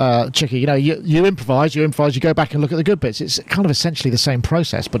too, Chicky. You improvise, you go back and look at the good bits. It's kind of essentially the same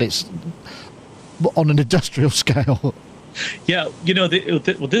process, but it's on an industrial scale. Yeah,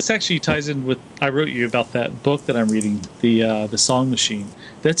 this actually ties in with, I wrote you about that book that I'm reading, the Song Machine.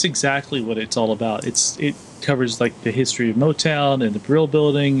 That's exactly what it's all about. It covers like the history of Motown and the Brill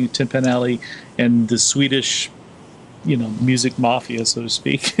Building, Tin Pan Alley, and the Swedish, music mafia, so to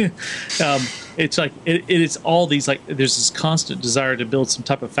speak. It's like it is all these, like, there's this constant desire to build some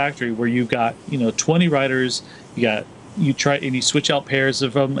type of factory where you've got 20 writers, you try and you switch out pairs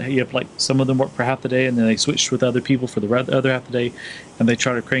of them. You have, like, some of them work for half the day, and then they switch with other people for the other half the day, and they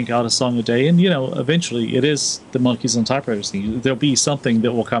try to crank out a song a day. And eventually it is the monkeys on typewriters thing. There'll be something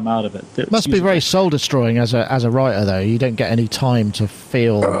that will come out of it. It must be very soul destroying as a writer, though. You don't get any time to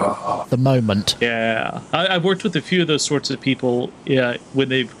feel the moment. Yeah, I've worked with a few of those sorts of people. Yeah, when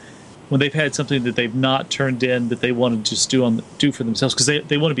they've when they've had something that they've not turned in that they want to just do for themselves, because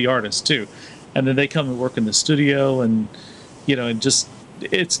they want to be artists too, and then they come and work in the studio, and and just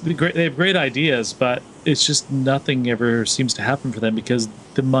it's great. They have great ideas, but it's just nothing ever seems to happen for them because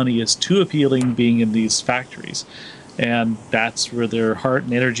the money is too appealing being in these factories. And that's where their heart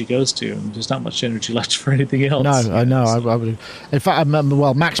and energy goes to. And there's not much energy left for anything else. No, I know. I would. In fact, I remember.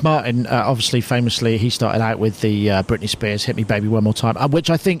 Well, Max Martin, obviously, famously, he started out with the Britney Spears "Hit Me, Baby, One More Time," which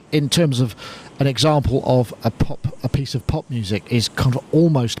I think, in terms of an example of a piece of pop music, is kind of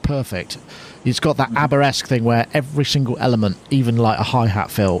almost perfect. It's got that ABBA-esque thing where every single element, even like a hi-hat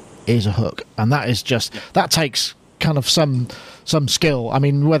fill, is a hook, and that is just that takes kind of some skill. I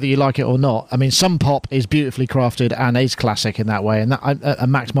mean, whether you like it or not. I mean, some pop is beautifully crafted and is classic in that way.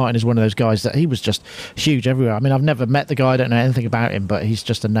 And Max Martin is one of those guys that he was just huge everywhere. I mean, I've never met the guy. I don't know anything about him, but he's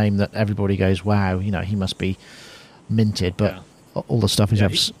just a name that everybody goes, wow, he must be minted. But all the stuff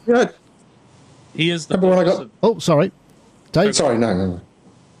he's he is the Oh, sorry. Dave? Sorry, no.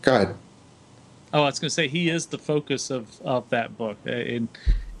 Go ahead. Oh, I was going to say, he is the focus of that book. And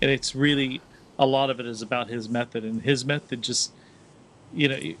it's really... a lot of it is about his method, and his method just,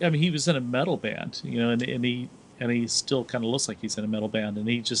 I mean, he was in a metal band, and he still kind of looks like he's in a metal band, and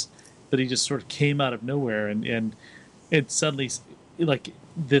he just sort of came out of nowhere, and suddenly, like,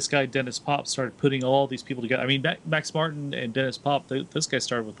 this guy Dennis Pop started putting all these people together. I mean, Max Martin and Dennis Pop, this guy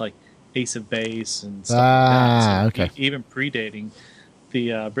started with like Ace of Base and stuff like that. So okay. Even predating the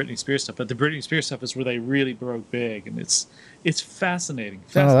Britney Spears stuff, but the Britney Spears stuff is where they really broke big, and it's fascinating.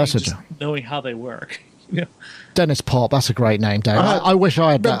 That's just knowing how they work. Dennis Pop, that's a great name, Dave. I wish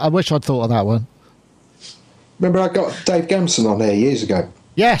I'd thought of that one. Remember, I got Dave Gamson on here years ago.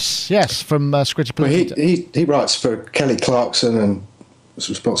 Yes, from Squidgy Well, he writes for Kelly Clarkson and was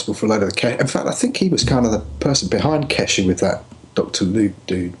responsible for a load of the. In fact, I think he was kind of the person behind Kesha with that Dr. Luke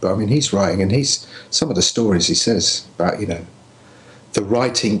dude. But I mean, he's writing, and some of the stories he says about the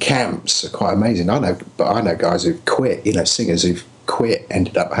writing camps are quite amazing. I know guys who've quit, singers who've quit,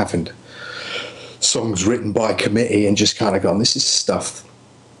 ended up having songs written by committee and just kind of gone, this is stuff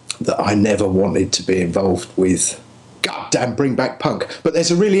that I never wanted to be involved with. God damn, bring back punk. But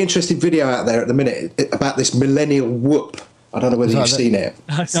there's a really interesting video out there at the minute about this millennial whoop. I don't know whether you've seen it.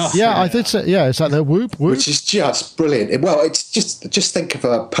 Yeah, I did say, it's like the whoop. Which is just brilliant. Well, it's just think of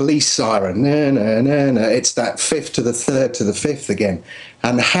a police siren. It's that fifth to the third to the fifth again.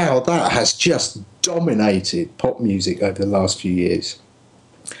 And how that has just dominated pop music over the last few years.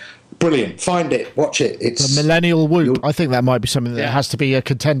 Brilliant. Find it. Watch it. It's the millennial whoop. I think that might be something that has to be a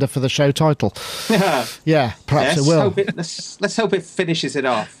contender for the show title. Yeah, perhaps it will. Let's hope it finishes it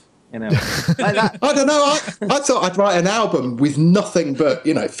off. Like that. I don't know. I thought I'd write an album with nothing but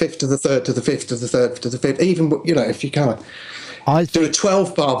fifth to the third to the fifth to the third to the fifth. Even if you kind of do a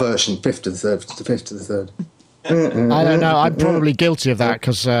 12-bar version, fifth to the third to the fifth to the third. I don't know. I'm probably guilty of that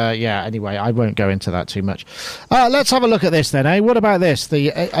because, anyway, I won't go into that too much. Let's have a look at this then, eh? What about this?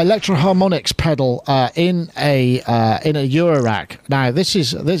 The Electro-Harmonix pedal in a Eurorack. Now, this.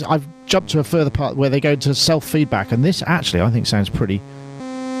 I've jumped to a further part where they go to self-feedback, and this actually, I think, sounds pretty...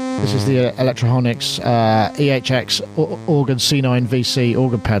 This is the Electro-Harmonix EHX organ C9 VC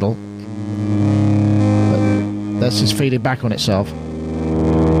organ pedal. This is feeding back on itself.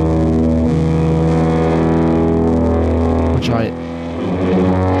 Which I'm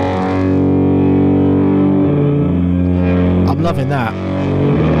loving that.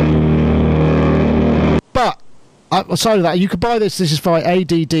 But aside of that, you could buy this. This is by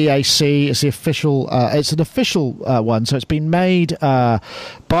ADDAC. It's the official. It's an official one, so it's been made by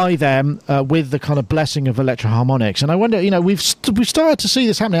them with the kind of blessing of Electro-Harmonix. And I wonder, we've started to see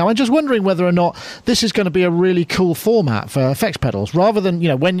this happening. I'm just wondering whether or not this is going to be a really cool format for effects pedals, rather than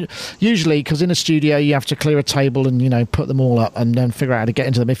when usually, because in a studio you have to clear a table and put them all up and then figure out how to get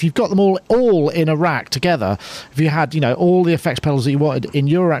into them. If you've got them all in a rack together, if you had all the effects pedals that you wanted in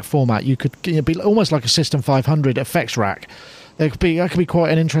Eurorack format, you could be almost like a System 500 effects rack. That could be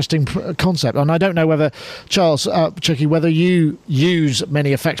quite an interesting concept. And I don't know whether, Charles, Chucky, whether you use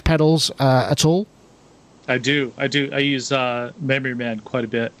many effects pedals at all. I do. I use Memory Man quite a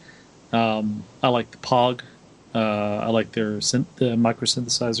bit. I like the Pog. I like their the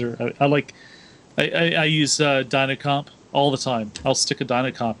microsynthesizer. I use Dynacomp all the time. I'll stick a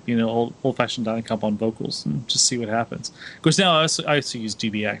Dynacomp, old-fashioned Dynacomp on vocals and just see what happens. Of course, now I also use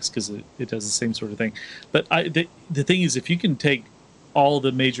DBX because it does the same sort of thing. But the thing is, if you can take all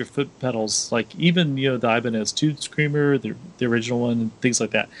the major foot pedals, like even the Ibanez Tube Screamer, the original one, and things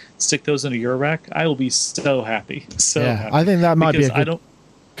like that, stick those in a Eurorack, I will be so happy. Happy. I think that might be a good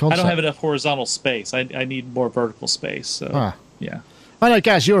concept. I don't have enough horizontal space. I need more vertical space. So yeah. I know,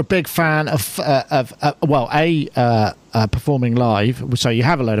 Gaz, you're a big fan of performing live, so you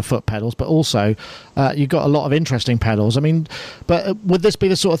have a load of foot pedals, but also you've got a lot of interesting pedals. I mean, but would this be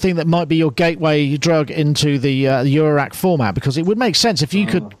the sort of thing that might be your gateway drug into the Eurorack format? Because it would make sense if you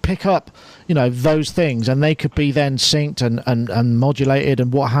could pick up, those things, and they could be then synced and modulated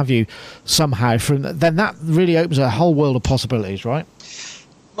and what have you somehow. Then that really opens a whole world of possibilities, right?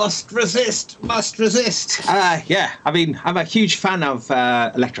 Must resist. Yeah, I mean, I'm a huge fan of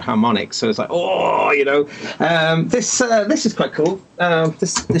Electro-Harmonix, so it's like, this is quite cool.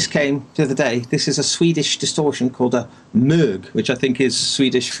 This came the other day. This is a Swedish distortion called a Moog, which I think is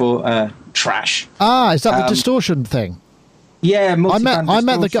Swedish for trash. Is that the distortion thing? Yeah, I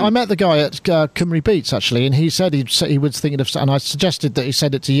met the guy at Cymru Beats actually, and he said he was thinking of, and I suggested that he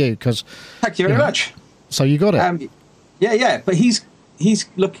send it to you because. Thank you very much. So you got it. Yeah, but he's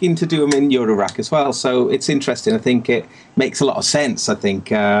looking to do them in Eurorack as well, so it's interesting. I think it makes a lot of sense. I think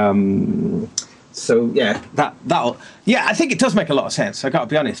so. Yeah, I think it does make a lot of sense. I got to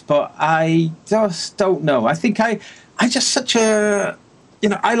be honest, but I just don't know. I think I just such a.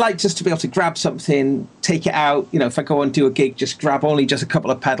 I like just to be able to grab something, take it out. If I go and do a gig, just grab only just a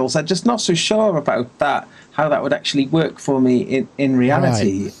couple of pedals. I'm just not so sure about that, how that would actually work for me in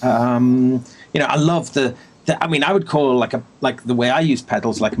reality. Right. I love I would call like the way I use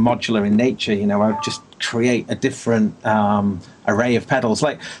pedals like modular in nature. I would just create a different array of pedals.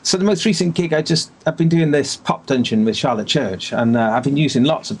 So the most recent gig, I've been doing this Pop Dungeon with Charlotte Church, and I've been using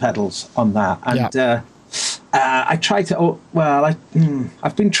lots of pedals on that. And I try to.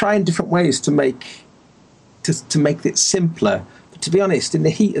 I've been trying different ways to make it simpler. But to be honest, in the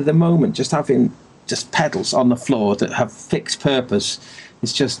heat of the moment, just having just pedals on the floor that have fixed purpose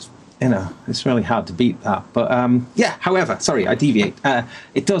is just. It's really hard to beat that. But however, sorry, I deviate.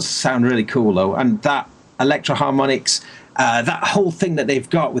 It does sound really cool though, and that Electro-Harmonix, that whole thing that they've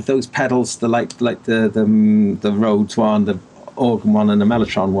got with those pedals, the Rhodes one, the organ one, and the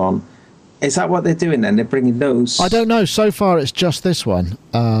Mellotron one. Is that what they're doing then? They're bringing those? I don't know. So far, it's just this one.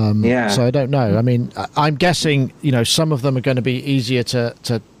 So I don't know. I mean, I'm guessing, some of them are going to be easier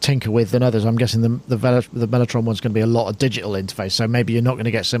to tinker with than others. I'm guessing the Mellotron one's going to be a lot of digital interface, so maybe you're not going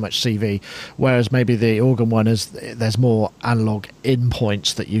to get so much CV, whereas maybe the organ one there's more analog in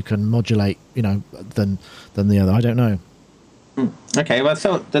points that you can modulate, than the other. I don't know. Okay, well, I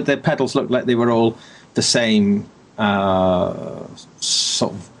thought that the pedals looked like they were all the same.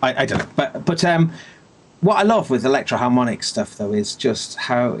 Sort of, I don't know, but what I love with Electro-Harmonix stuff though is just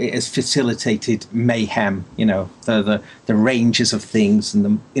how it has facilitated mayhem. The ranges of things,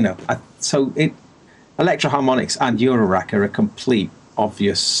 and Electro-Harmonix and Eurorack are a complete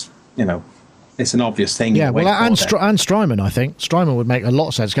obvious. It's an obvious thing. Yeah, well, and Strymon, I think Strymon would make a lot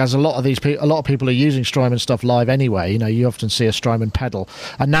of sense because a lot of people are using Strymon stuff live anyway. You often see a Strymon pedal,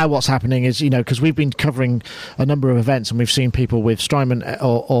 and now what's happening is because we've been covering a number of events and we've seen people with Strymon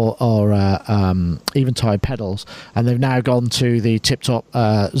or Eventide pedals, and they've now gone to the Tip Top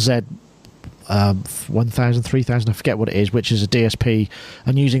Z. 1000, 3000, I forget what it is, which is a DSP,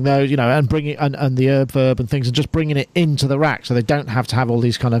 and using those, and bringing and the Herb Verb and things, and just bringing it into the rack, so they don't have to have all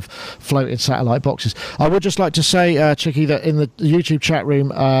these kind of floated satellite boxes. I would just like to say, Chicky, that in the YouTube chat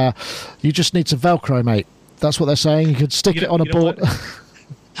room, you just need some Velcro, mate. That's what they're saying. You could stick it on a board.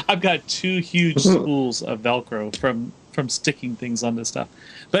 I've got 2 huge spools of Velcro from sticking things on this stuff,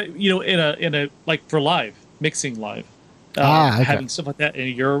 but in a like for live mixing live. Okay. Having stuff like that in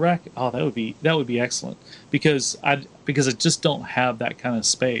a Eurorack, that would be excellent because I just don't have that kind of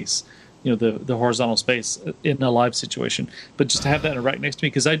space, the horizontal space in a live situation. But just to have that in a rack next to me,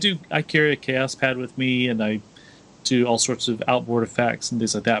 because I carry a Chaos Pad with me and I do all sorts of outboard effects and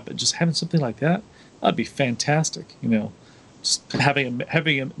things like that. But just having something like that'd be fantastic. Just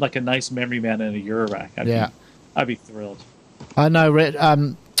having like a nice memory man in a Eurorack. I'd be thrilled. I know,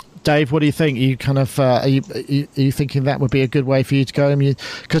 Dave, what do you think? You kind of are you thinking that would be a good way for you to go?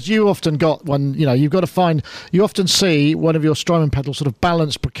 Because you often got one. You've got to find. You often see one of your Strymon pedals sort of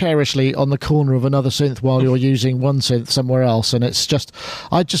balanced precariously on the corner of another synth while you're using one synth somewhere else, and it's just.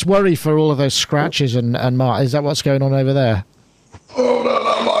 I just worry for all of those scratches and is that what's going on over there? Oh no,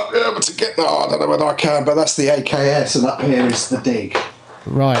 I might be able to get. No, I don't know whether I can, but that's the AKS, and up here is the Dig.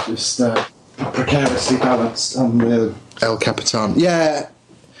 Right. Just precariously balanced on the El Capitan. Yeah.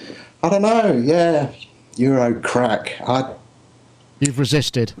 I don't know, yeah. Euro crack. You've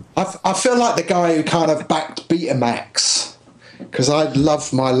resisted. I feel like the guy who kind of backed Betamax, because I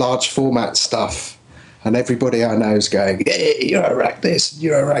love my large format stuff, and everybody I know is going, yeah, Eurorack this,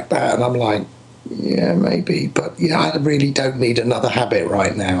 Eurorack that, and I'm like, yeah, maybe, but I really don't need another habit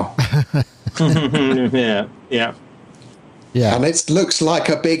right now. Yeah. Yeah. And it looks like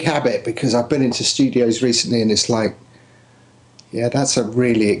a big habit because I've been into studios recently and it's like, yeah, that's a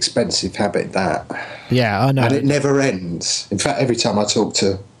really expensive habit, that. Yeah, I know. And it never ends. In fact, every time I talk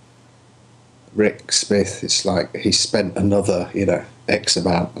to Rick Smith, it's like he spent another, X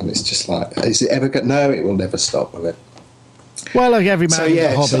amount. And it's just like, is it ever going to... No, it will never stop, will it? Well, like every man so,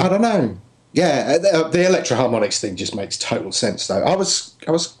 has a hobby. I don't know. Yeah, the Electro-Harmonix thing just makes total sense, though. I was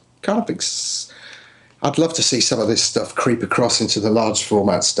kind of... I'd love to see some of this stuff creep across into the large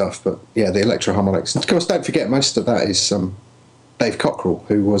format stuff, but yeah, the Electro-Harmonix. Of course, don't forget, most of that is Dave Cockrell,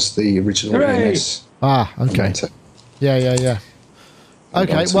 who was the original EMS. Ah, okay. Yeah.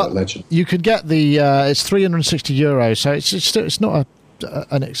 Okay, well, legend. You could get the... it's €360, so it's not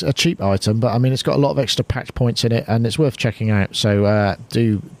a cheap item, but I mean, it's got a lot of extra patch points in it, and it's worth checking out, so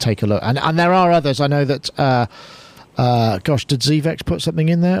do take a look. And there are others. I know that... did Zevex put something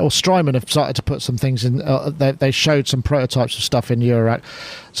in there? Or Strymon have started to put some things in. They showed some prototypes of stuff in Eurorack.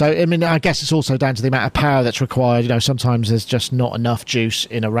 So, I mean, I guess it's also down to the amount of power that's required. Sometimes there's just not enough juice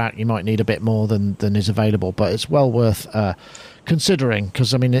in a rack. You might need a bit more than is available. But it's well worth considering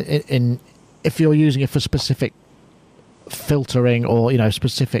because, I mean, if you're using it for specific filtering or,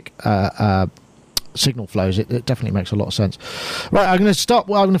 specific... signal flows, it definitely makes a lot of sense. Right, I'm going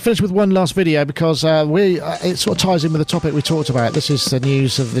to finish with one last video because it sort of ties in with the topic we talked about. This is the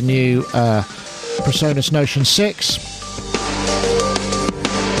news of the new PreSonus Notion 6.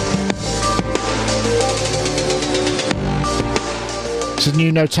 It's a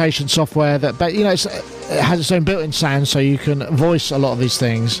new notation software that, it has its own built-in sound, so you can voice a lot of these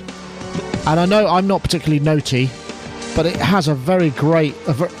things. And I know I'm not particularly notey, but it has a very great...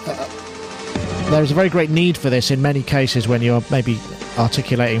 There's a very great need for this in many cases when you're maybe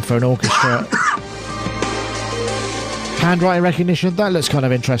articulating for an orchestra. Handwriting recognition, that looks kind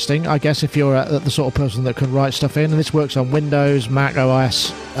of interesting, I guess, if you're the sort of person that can write stuff in. And this works on Windows, Mac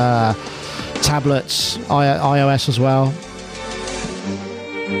OS, tablets, iOS as well.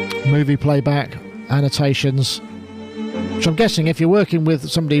 Movie playback, annotations, which I'm guessing if you're working with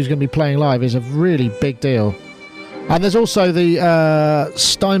somebody who's going to be playing live is a really big deal. And there's also the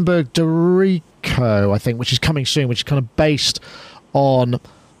Steinberg Dorico, I think, which is coming soon, which is kind of based on a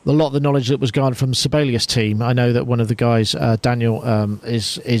lot of the knowledge that was garnered from the Sibelius team. I know that one of the guys, Daniel,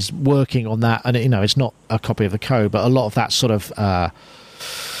 is working on that, and it's not a copy of the code, but a lot of that sort of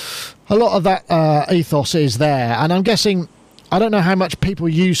ethos is there. And I'm guessing, I don't know how much people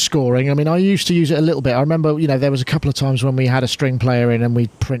use scoring. I mean, I used to use it a little bit. I remember, there was a couple of times when we had a string player in and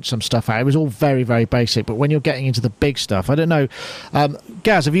we'd print some stuff out. It was all very, very basic. But when you're getting into the big stuff, I don't know.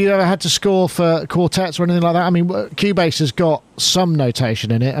 Gaz, have you ever had to score for quartets or anything like that? I mean, Cubase has got some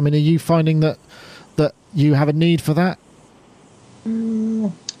notation in it. I mean, are you finding that you have a need for that?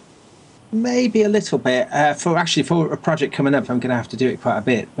 Maybe a little bit. For a project coming up, I'm going to have to do it quite a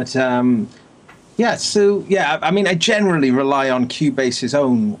bit. But... I mean, I generally rely on Cubase's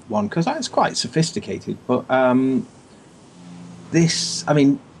own one because it's quite sophisticated. But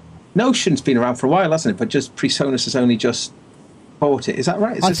Notion's been around for a while, hasn't it? But just PreSonus has only just bought it. Is that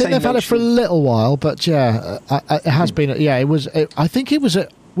right? I think they've had it for a little while, but it has been. Yeah, it was. I think it was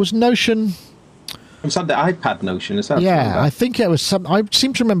Notion. It was on the iPad Notion, is that? Yeah, I think it was some. I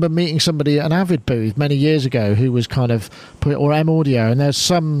seem to remember meeting somebody at an Avid booth many years ago who was kind of or M Audio, and there's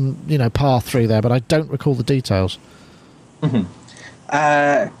some path through there, but I don't recall the details. Mm-hmm.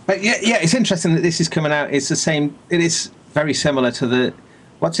 But it's interesting that this is coming out. It's the same. It is very similar to the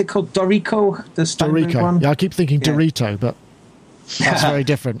what's it called, Dorico, the Steinberg one. Yeah, I keep thinking Dorito, but that's very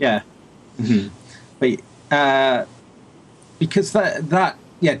different. Yeah, mm-hmm. But because that.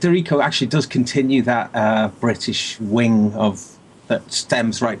 Yeah, Dorico actually does continue that British wing that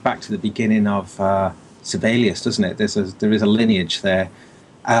stems right back to the beginning of Sibelius, doesn't it? There is a lineage there.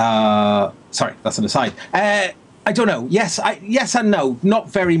 Sorry, that's an aside. I don't know. Yes and no. Not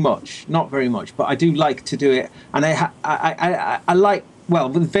very much. But I do like to do it, and I like. Well,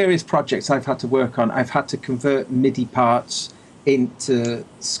 with various projects I've had to work on, I've had to convert MIDI parts into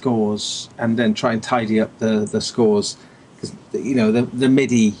scores and then try and tidy up the scores. The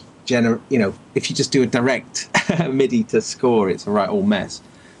MIDI if you just do a direct MIDI to score, it's a right old mess.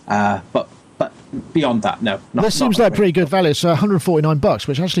 But beyond that, no. This seems like pretty good value. So $149,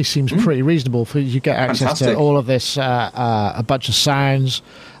 which actually seems pretty reasonable for you get access to all of this, a bunch of sounds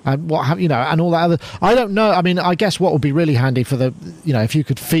and and all that other. I don't know. I mean, I guess what would be really handy for the, if you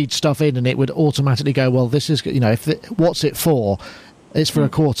could feed stuff in and it would automatically go, well, this is, what's it for? It's for a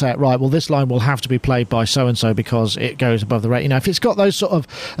quartet, right? Well, this line will have to be played by so and so because it goes above the rate. You know, if it's got those sort of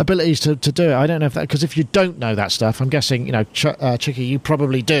abilities to do it, I don't know if that, because if you don't know that stuff, I'm guessing, you know, Chicky, you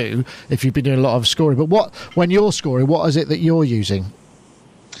probably do if you've been doing a lot of scoring. But when you're scoring, what is it that you're using?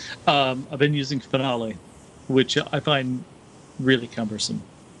 I've been using Finale, which I find really cumbersome.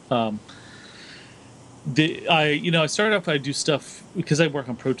 I started off, I do stuff because I work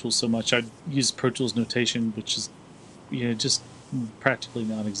on Pro Tools so much. I use Pro Tools notation, which is, you know, just practically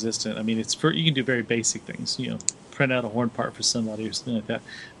non-existent. I mean, you can do very basic things, you know, print out a horn part for somebody or something like that.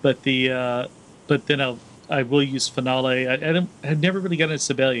 But then I will use Finale. I've never really gotten into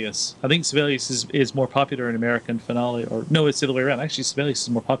Sibelius. I think Sibelius is more popular in America than Finale, or no, it's the other way around. Actually, Sibelius is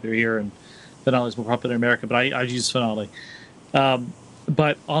more popular here and Finale is more popular in America. But I use Finale.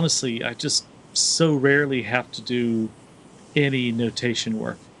 But honestly, I just so rarely have to do any notation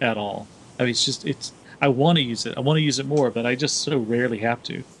work at all. I mean, I want to use it. I want to use it more, but I just so rarely have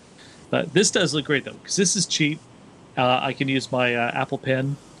to. But this does look great, though, because this is cheap. I can use my Apple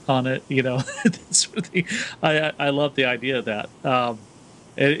Pen on it, you know, that sort of thing. I love the idea of that.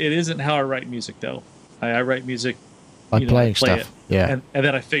 It isn't how I write music, though. I write music by playing stuff. It, yeah. And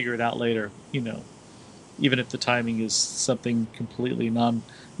then I figure it out later, you know. Even if the timing is something completely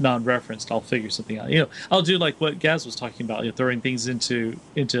non-referenced, I'll figure something out. You know, I'll do like what Gaz was talking about, you know, throwing things into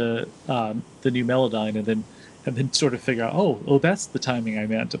the new Melodyne, and then sort of figure out, oh, that's the timing I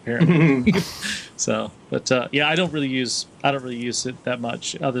meant, apparently. So, but yeah, I don't really use it that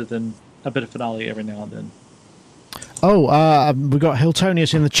much, other than a bit of Finale every now and then. Oh, we've got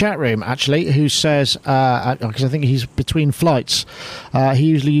Hiltonius in the chat room, actually, who says, because I think he's between flights, he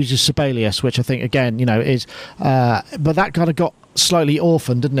usually uses Sibelius, which I think, again, you know, is... but that kind of got slightly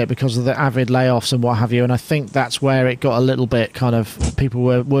orphaned, didn't it, because of the Avid layoffs and what have you, and I think that's where it got a little bit kind of... People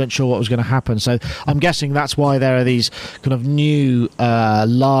weren't sure what was going to happen, so I'm guessing that's why there are these kind of new,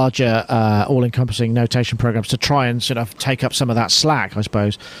 larger, all-encompassing notation programs to try and sort of take up some of that slack, I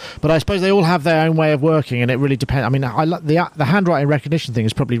suppose. But I suppose they all have their own way of working, and it really depends. I mean, the handwriting recognition thing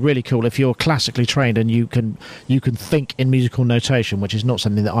is probably really cool if you're classically trained and you can think in musical notation, which is not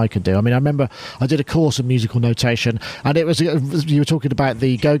something that I could do. I mean, I remember I did a course of musical notation, and it was... You were talking about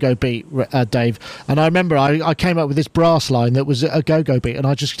the go-go beat, Dave, and I remember I came up with this brass line that was a go-go beat, and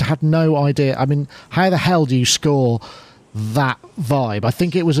I just had no idea. I mean, how the hell do you score that vibe? I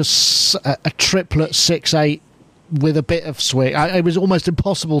think it was a triplet 6/8 with a bit of swing. It was almost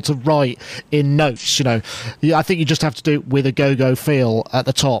impossible to write in notes, you know. I think you just have to do it with a go-go feel at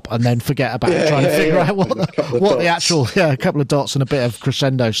the top and then forget about it, trying to figure out what the actual, a couple of dots and a bit of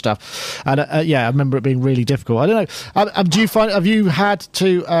crescendo stuff. And I remember it being really difficult. I don't know. Have you had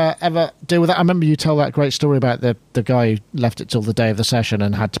to ever deal with that? I remember you tell that great story about the guy who left it till the day of the session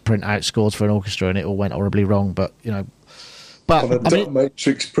and had to print out scores for an orchestra, and it all went horribly wrong, but, you know... On a dot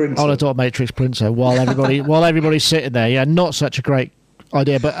matrix printer. On a dot matrix printer, while everybody's sitting there. Yeah, not such a great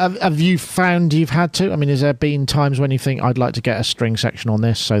idea. But have you found you've had to? I mean, has there been times when you think I'd like to get a string section on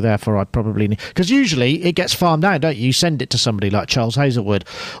this, so therefore I'd probably need... Because usually it gets farmed out, don't you? You send it to somebody like Charles Hazelwood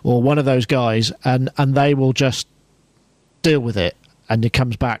or one of those guys, and they will just deal with it. And it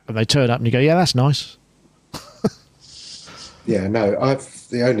comes back and they turn up and you go, yeah, that's nice. Yeah, no,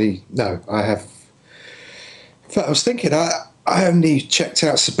 I have... In fact, I was thinking, I only checked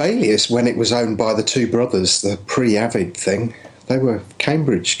out Sibelius when it was owned by the two brothers, the pre-Avid thing. They were a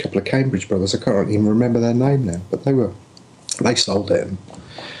couple of Cambridge brothers. I can't even remember their name now, but they sold it, and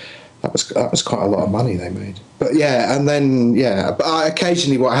that was quite a lot of money they made. But yeah, and then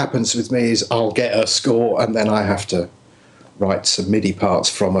occasionally what happens with me is I'll get a score and then I have to write some MIDI parts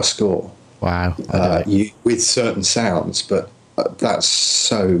from a score. Wow, with certain sounds, but that's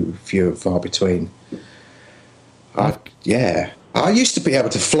so few and far between. I used to be able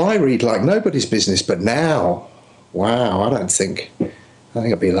to fly read like nobody's business, but now, wow, I think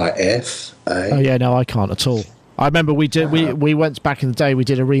I'd be like F. A. Oh yeah, no, I can't at all. I remember we went back in the day. We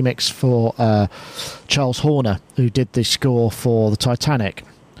did a remix for Charles Horner, who did the score for the Titanic,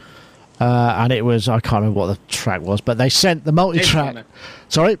 and it was, I can't remember what the track was, but they sent the multi-track.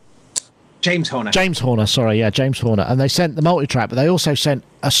 Sorry. James Horner. James Horner. And they sent the multi-track, but they also sent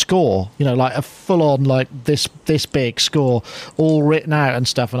a score, you know, like a full-on, like this big score, all written out and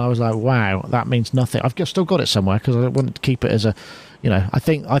stuff. And I was like, wow, that means nothing. I've still got it somewhere because I wanted to keep it as a, you know, I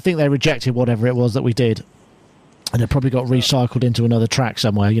think they rejected whatever it was that we did. And it probably got recycled into another track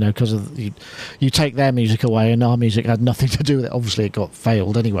somewhere, you know, because of you take their music away and our music had nothing to do with it. Obviously, it got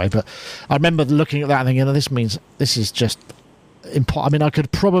failed anyway. But I remember looking at that and thinking, this is just... I mean, I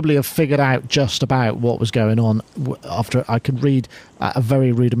could probably have figured out just about what was going on after I could read at a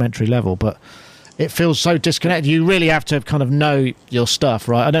very rudimentary level, but it feels so disconnected. You really have to kind of know your stuff,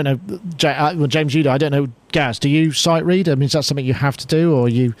 right? I don't know, James, you do. I don't know, Gaz, do you sight read? I mean, is that something you have to do, or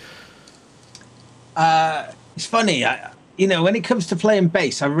you? It's funny. When it comes to playing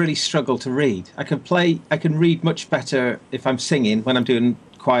bass, I really struggle to read. I can read much better if I'm singing, when I'm doing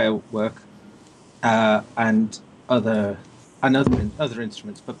choir work, and other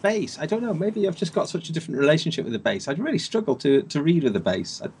instruments. But bass, I don't know. Maybe I've just got such a different relationship with the bass. I'd really struggle to read with the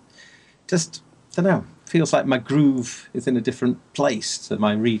bass. I just don't know. Feels like my groove is in a different place to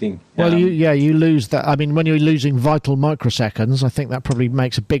my reading. Well, you lose that. I mean, when you're losing vital microseconds, I think that probably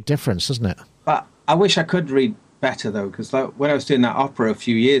makes a big difference, doesn't it? But I wish I could read better, though, because when I was doing that opera a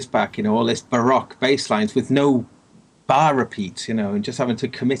few years back, all this baroque bass lines with no bar repeats, and just having to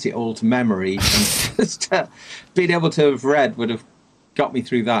commit it all to memory, and just being able to have read would have got me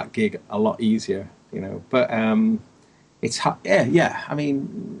through that gig a lot easier, But it's hard. Yeah. I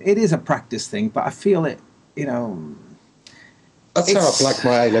mean, it is a practice thing, but I feel it, That's how I blanked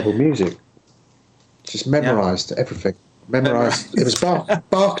my A-level music. Just memorised everything. Memorised. It was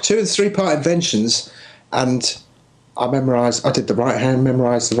Bach 2 and 3 part inventions, and I did the right hand,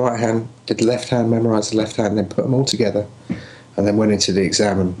 memorised the right hand, did the left hand, memorised the left hand, then put them all together, and then went into the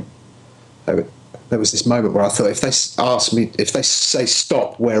exam. And there was this moment where I thought, if they say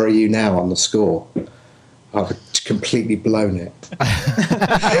stop, where are you now on the score? I've completely blown it.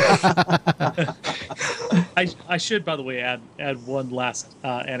 I should, by the way, add one last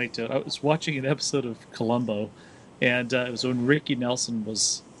anecdote. I was watching an episode of Columbo, and it was when Ricky Nelson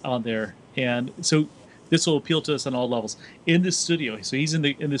was on there, and so this will appeal to us on all levels. In the studio, so he's in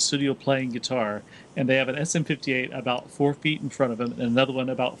the studio playing guitar, and they have an SM58 about 4 feet in front of him, and another one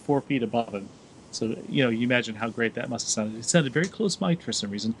about 4 feet above him. So you imagine how great that must have sounded. It sounded very close mic for some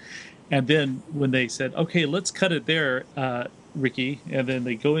reason. And then when they said, "Okay, let's cut it there, Ricky," and then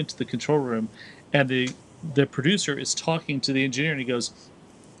they go into the control room, and the producer is talking to the engineer, and he goes,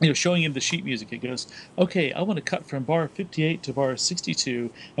 showing him the sheet music. It goes, "Okay, I want to cut from bar 58 to bar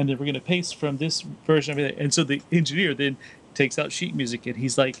 62, and then we're going to paste from this version of it." And so the engineer then takes out sheet music, and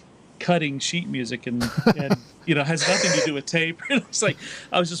he's like cutting sheet music, and has nothing to do with tape. And it's like,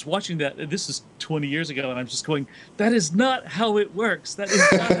 I was just watching that. This is 20 years ago, and I'm just going, that is not how it works. That is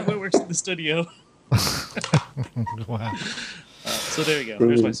not how it works in the studio. Wow. So there you go.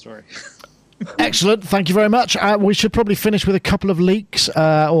 There's my story. Excellent, thank you very much. We should probably finish with a couple of leaks,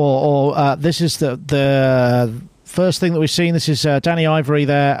 or this is the first thing that we've seen. This is Danny Ivory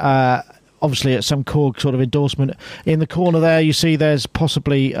there, obviously at some Korg sort of endorsement. In the corner there, you see there's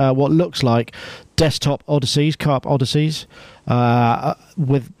possibly what looks like desktop Odysseys, Carp Odysseys,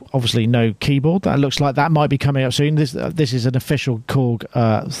 with obviously no keyboard. That looks like that might be coming up soon. This is an official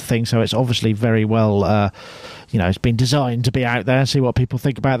Korg thing, so it's obviously very well... it's been designed to be out there. See what people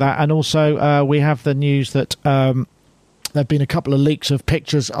think about that. And also, we have the news that there have been a couple of leaks of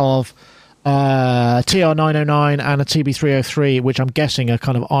pictures of TR-909 and a TB-303, which I'm guessing are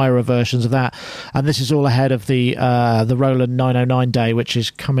kind of IRA versions of that. And this is all ahead of the Roland 909 day, which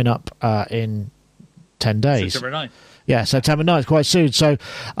is coming up in 10 days. September 9th. Yeah, September 9th, quite soon. So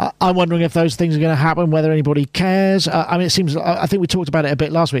I'm wondering if those things are going to happen, whether anybody cares. I mean, it seems, I think we talked about it a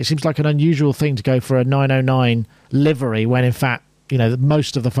bit last week. It seems like an unusual thing to go for a 909 livery when, in fact,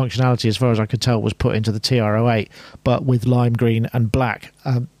 most of the functionality, as far as I could tell, was put into the TR-08, but with lime green and black.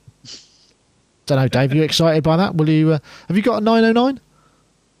 Don't know, Dave, are you excited by that? Will you? Have you got a 909?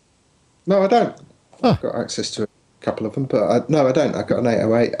 No, I don't. I've got access to a couple of them, but no, I don't. I've got an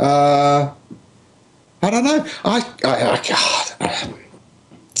 808. I don't know.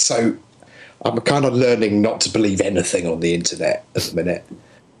 So I'm kind of learning not to believe anything on the internet at the minute,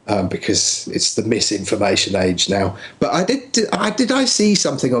 because it's the misinformation age now. But did I see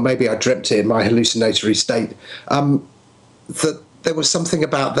something, or maybe I dreamt it in my hallucinatory state, that there was something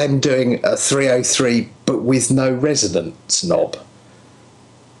about them doing a 303 but with no resonance knob.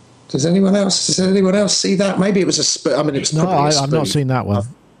 Does anyone else see that? Maybe it was it was no. I've not seen that one.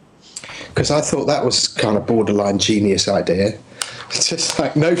 Because I thought that was kind of borderline genius idea. It's just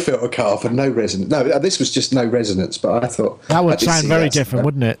like no filter carve and no resonance. No, this was just no resonance, but I thought... That would sound very different,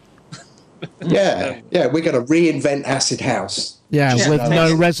 wouldn't it? Yeah, we're going to reinvent acid house. Yeah, with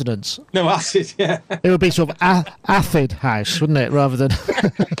no resonance. No acid, yeah. It would be sort of acid house, wouldn't it, rather than...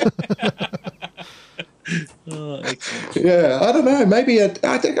 Yeah, I don't know. Maybe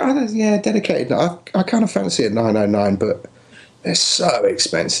dedicated. I kind of fancy a 909, but... They're so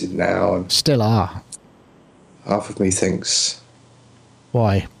expensive now. And still are. Half of me thinks...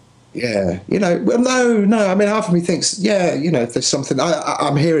 Why? Yeah, well, no. I mean, half of me thinks, there's something...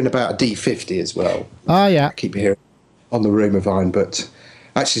 I'm hearing about a D50 as well. Oh, yeah. I keep hearing on the rumour vine, but...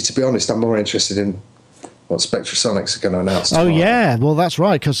 Actually, to be honest, I'm more interested in what Spectrasonics are going to announce tomorrow. Oh yeah, well that's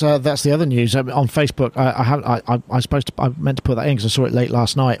right, because that's the other news on Facebook. I meant to put that in because I saw it late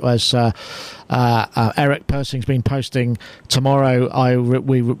last night. Was Eric Persing's been posting tomorrow?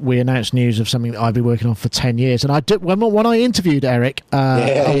 We announced news of something that I've been working on for 10 years, and I did when I interviewed Eric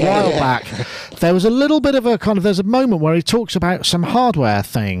a while back. There was a little bit of there's a moment where he talks about some hardware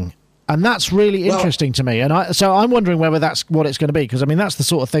thing. And that's really interesting to me. And so I'm wondering whether that's what it's going to be, because, I mean, that's the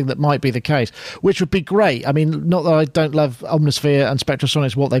sort of thing that might be the case, which would be great. I mean, not that I don't love Omnisphere and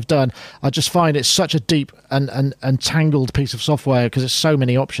Spectrasonics, what they've done. I just find it's such a deep and tangled piece of software because it's so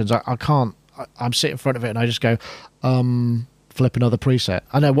many options. I'm sitting in front of it and I just go, flip another preset.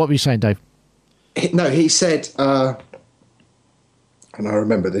 I know. What were you saying, Dave? No, he said, and I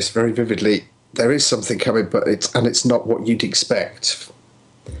remember this very vividly, there is something coming, but it's not what you'd expect.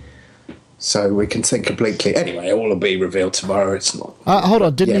 So we can think obliquely. Anyway, all will be revealed tomorrow. It's not. Hold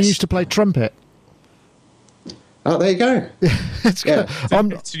on, didn't you used to play trumpet? Oh, there you go. There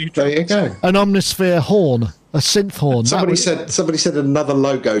you go. An Omnisphere horn, a synth horn. Somebody said another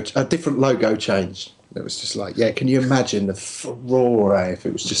logo, a different logo change. It was just like, can you imagine the furore if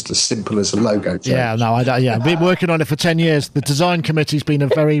it was just as simple as a logo change? Yeah, no, I've been working on it for 10 years. The design committee's been a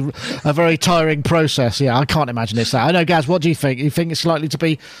very tiring process. Yeah, I can't imagine it's that. I know, Gaz, what do you think? You think it's likely to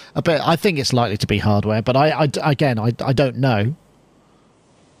be a bit? I think it's likely to be hardware, but I don't know.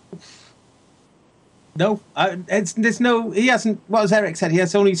 No, there's no. He hasn't. What has Eric said? He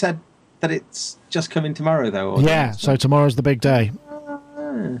has only said that it's just coming tomorrow, though. Yeah, so tomorrow's the big day.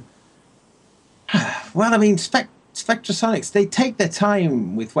 Well, I mean, Spectrasonics, they take their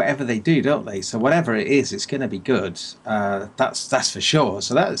time with whatever they do, don't they? So whatever it is, it's going to be good. That's for sure.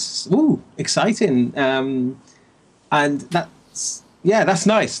 So that's exciting. And that's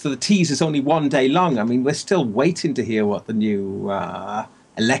nice. So the tease is only one day long. I mean, we're still waiting to hear what the new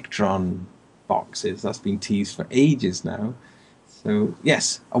Electron box is. That's been teased for ages now. So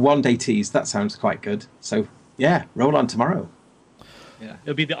yes, a one-day tease. That sounds quite good. So yeah, roll on tomorrow. Yeah,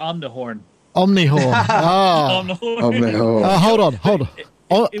 it'll be the Omnihorn. Omnihorn. Omnihorn. Hold on.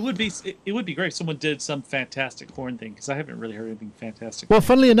 It would be great if someone did some fantastic horn thing, because I haven't really heard anything fantastic. Well,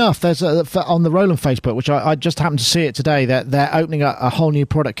 funnily enough, there's on the Roland Facebook, which I just happened to see it today, that they're opening a whole new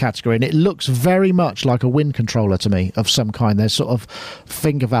product category, and it looks very much like a wind controller to me of some kind. There's sort of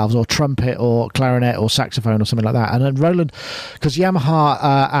finger valves or trumpet or clarinet or saxophone or something like that. And then Roland, because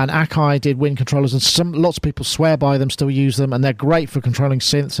Yamaha and Akai did wind controllers, and lots of people swear by them, still use them, and they're great for controlling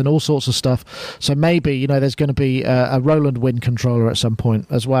synths and all sorts of stuff. So maybe, there's going to be a Roland wind controller at some point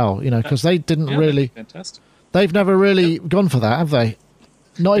as well, because they didn't really. Fantastic. They've never really gone for that, have they?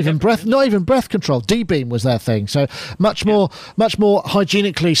 Not even breath control. D-beam was their thing. So much more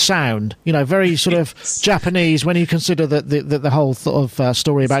hygienically sound. Very sort of Japanese when you consider the whole sort of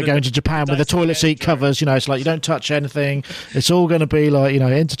story about going to Japan with the toilet seat covers. It's like you don't touch anything. It's all going to be like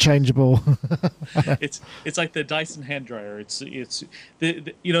interchangeable. It's like the Dyson hand dryer. It's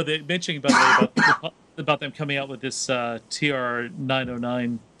the mentioning about them coming out with this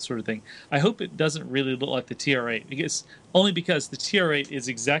TR909 sort of thing. I hope it doesn't really look like the TR8, because the TR8 is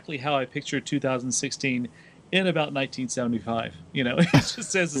exactly how I pictured 2016 in about 1975. It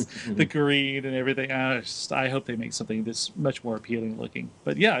just says the green and everything. I hope they make something that's much more appealing looking.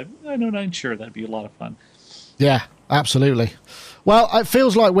 But yeah, I'm sure that'd be a lot of fun. Yeah, absolutely. Well, it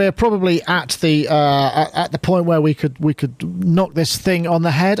feels like we're probably at the point where we could knock this thing on the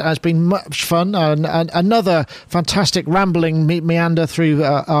head. It's been much fun, and another fantastic rambling meander through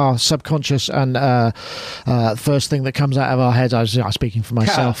our subconscious and first thing that comes out of our heads. I was speaking for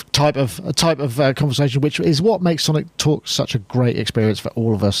myself. Type of conversation, which is what makes Sonic Talk such a great experience for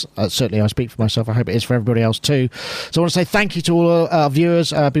all of us. Certainly, I speak for myself. I hope it is for everybody else too. So I want to say thank you to all our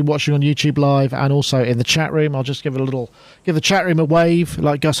viewers been watching on YouTube Live and also in the chat room. I'll just give the chat room a wave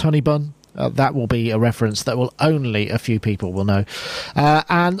like Gus Honeybun. That will be a reference that will only a few people will know.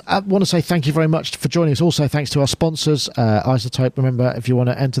 And I want to say thank you very much for joining us. Also, thanks to our sponsors, iZotope. Remember, if you want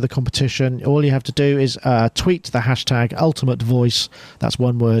to enter the competition, all you have to do is tweet the hashtag Ultimate Voice, that's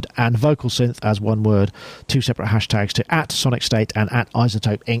one word, and Vocal Synth as one word, two separate hashtags to @SonicState and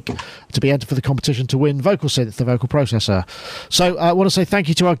 @iZotope Inc. to be entered for the competition to win Vocal Synth, the vocal processor. So I want to say thank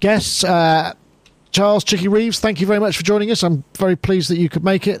you to our guests. Charles Chicky Reeves, thank you very much for joining us. I'm very pleased that you could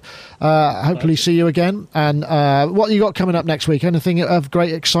make it. Hopefully see you again. And what you got coming up next week? Anything of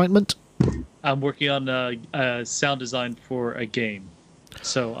great excitement? I'm working on sound design for a game.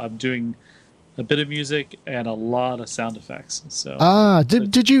 So I'm doing a bit of music and a lot of sound effects. So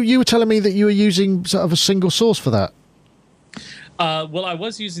did you were telling me that you were using sort of a single source for that? Well, I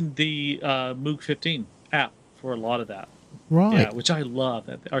was using the Moog 15 app for a lot of that. Right. Yeah, which I love.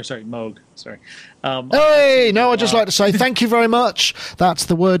 Or sorry, Moog. Sorry. I'd just like to say thank you very much. That's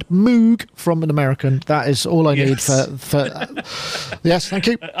the word Moog from an American. That is all I need for yes, thank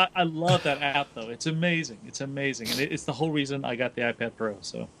you. I love that app, though. It's amazing. It's amazing. And it's the whole reason I got the iPad Pro.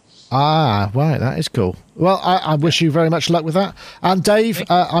 So. Right, that is cool. Well, I wish you very much luck with that. And Dave,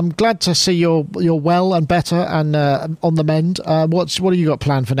 I'm glad to see you're well and better and on the mend. What have you got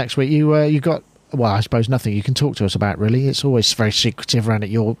planned for next week? You got, well, I suppose nothing you can talk to us about, really. It's always very secretive around at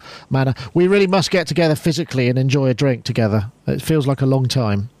your manor. We really must get together physically and enjoy a drink together. It feels like a long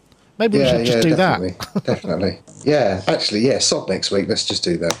time. Maybe we should just do definitely, that. Definitely. Yeah, actually, sod next week. Let's just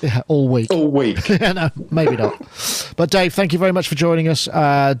do that. Yeah, all week. All week. No, maybe not. But Dave, thank you very much for joining us.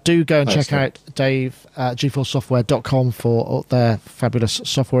 Do go and check out Dave gforcesoftware.com for all their fabulous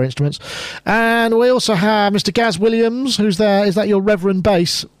software instruments. And we also have Mr. Gaz Williams, who's there. Is that your Reverend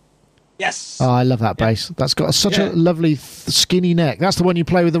bass? Yes. Oh, I love that bass. That's got such a lovely skinny neck. That's the one you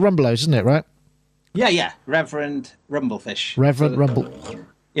play with the Rumbelows, isn't it, right? Yeah. Reverend Rumblefish. Reverend Rumble.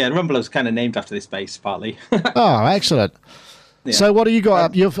 Yeah, Rumbelow's kind of named after this bass, partly. Oh, excellent. Yeah. So what have you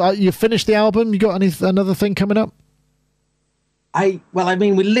got up? You've finished the album? You got another thing coming up? We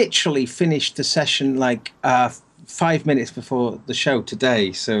literally finished the session like 5 minutes before the show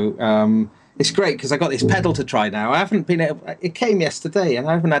today. So it's great because I got this pedal to try now. I haven't been able, it came yesterday and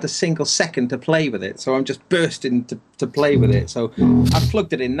I haven't had a single second to play with it. So I'm just bursting to play with it. So I've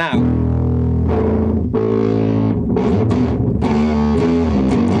plugged it in now.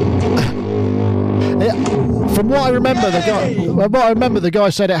 From what I remember, the guy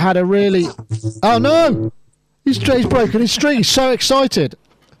said it had a really. Oh no, he's broken his string. He's so excited.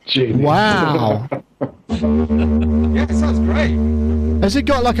 Genius. Wow. Yeah, it sounds great. Has it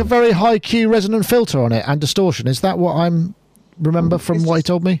got like a very high Q resonant filter on it and distortion? Is that what I'm remember from what he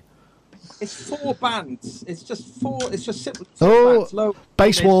told me? It's 4 bands. It's just 4. It's just simple. Bands. Low,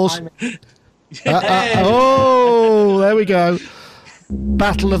 bass walls. Oh, there we go.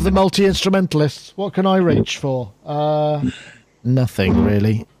 Battle of the multi-instrumentalists. What can I reach for? Nothing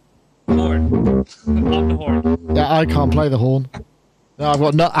really. Horn. I'm the horn. Yeah, I can't play the horn. No, I've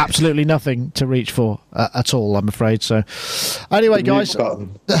got absolutely nothing to reach for at all, I'm afraid. So, anyway, guys,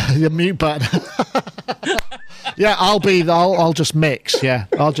 the mute button. Yeah, I'll just mix. Yeah,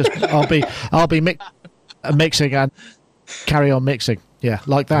 I'll be mixing and carry on mixing. Yeah,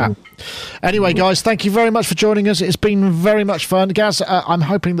 like that. Anyway, guys, thank you very much for joining us. It's been very much fun. Gaz, I'm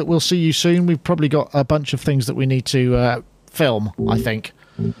hoping that we'll see you soon. We've probably got a bunch of things that we need to film, I think.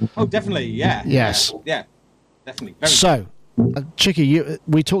 Oh, definitely, yeah. Yes. Yeah, definitely. Very so, Chicky,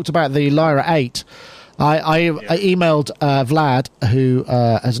 we talked about the Lyra 8. I emailed Vlad, who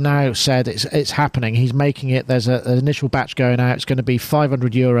has now said it's happening. He's making it. There's an initial batch going out. It's going to be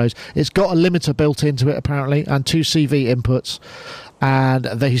 €500. It's got a limiter built into it, apparently, and 2 CV inputs.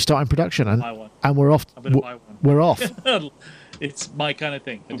 And he's starting production, and we're off. I'm gonna buy one. We're off. It's my kind of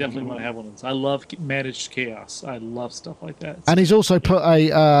thing. I definitely want to have one of those. I love managed chaos. I love stuff like that. And he's also put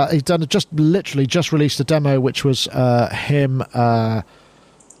he's done just released a demo, which was him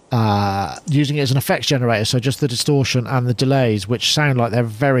using it as an effects generator, so just the distortion and the delays, which sound like they're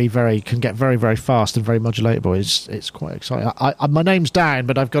can get very, very fast and very modulatable. It's quite exciting. My name's down,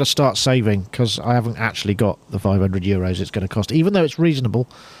 but I've got to start saving because I haven't actually got the €500 it's going to cost. Even though it's reasonable,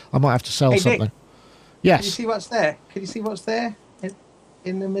 I might have to sell something. Nick, yes. Can you see what's there? Can you see what's there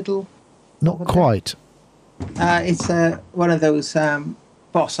in the middle? Not quite. It's one of those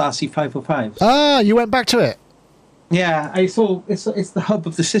Boss RC505s. Ah, you went back to it. Yeah, it's the hub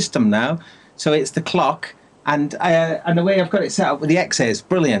of the system now. So it's the clock, and the way I've got it set up with the XA is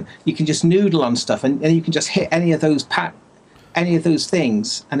brilliant. You can just noodle on stuff, and you can just hit any of those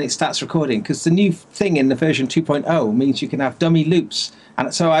things, and it starts recording. Because the new thing in the version 2.0 means you can have dummy loops,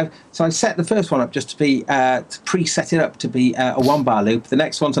 and so I set the first one up just to be to preset it up to be a 1-bar loop. The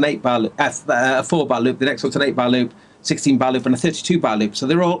next one's an 8-bar loop, a 4-bar loop. The next one's an 8-bar loop, 16-bar loop, and a 32-bar loop. So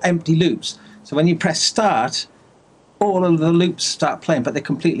they're all empty loops. So when you press start, all of the loops start playing, but they're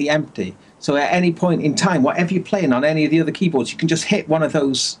completely empty. So at any point in time, whatever you're playing on any of the other keyboards, you can just hit one of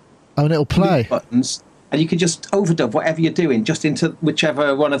those and it'll play buttons, and you can just overdub whatever you're doing just into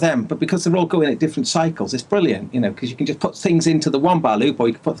whichever one of them. But because they're all going at different cycles, it's brilliant, because you can just put things into the 1-bar loop, or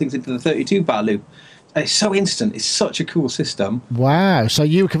you can put things into the 32-bar loop. And it's so instant. It's such a cool system. Wow. So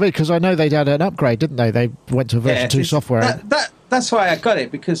you could, because I know they had an upgrade, didn't they? They went to version 2 software. That's why I got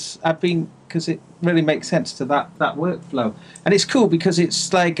it, because it really makes sense to that workflow. And it's cool because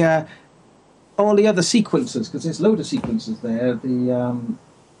it's like all the other sequences, because there's a load of sequences there. The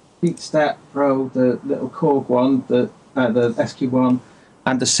Beatstat Pro, the little Korg one, the SQ1,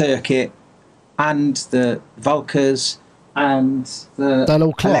 and the Circuit, and the Volkers, and the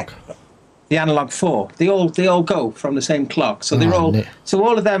little clock. The Analog 4, they all go from the same clock, so they're all so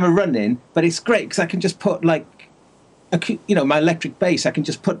all of them are running. But it's great because I can just put like, my electric bass. I can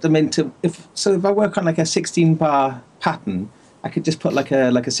just put them into if I work on like a 16-bar pattern, I could just put like a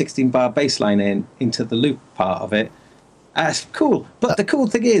 16-bar bass line into the loop part of it. It's cool. But the cool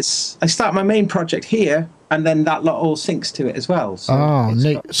thing is, I start my main project here, and then that lot all syncs to it as well. So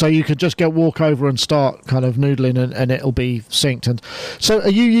neat. So you could just walk over and start kind of noodling, and it'll be synced. And so, are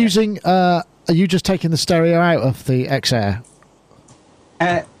you using? Are you just taking the stereo out of the X-Air?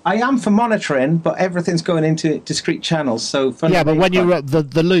 I am for monitoring, but everything's going into discrete channels. So but when you're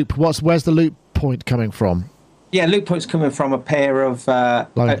the loop, where's the loop point coming from? Yeah, loop point's coming from a pair of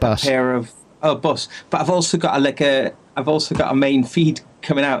bus. But I've also got a main feed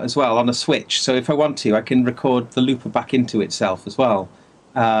coming out as well on a switch. So if I want to, I can record the looper back into itself as well.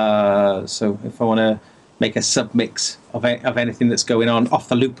 So if I want to make a submix of anything that's going on off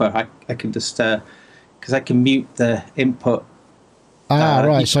the looper, I can just because I can mute the input.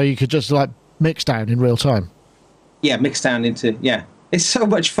 Right. So you could just like mix down in real time. Yeah, mix down into It's so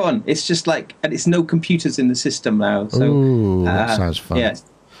much fun. It's just like, and it's no computers in the system now. So, ooh, that sounds fun. Yeah.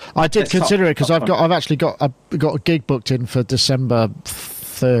 I did consider it because I've actually got a gig booked in for December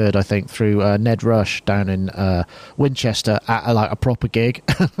 3rd, I think, through Ned Rush down in Winchester at a proper gig,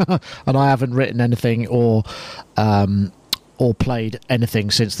 and I haven't written anything or played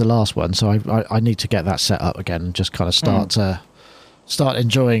anything since the last one, so I need to get that set up again and just kind of start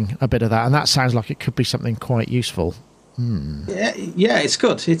enjoying a bit of that. And that sounds like it could be something quite useful. Yeah, it's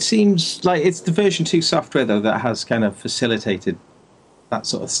good. It seems like it's the version 2 software though that has kind of facilitated that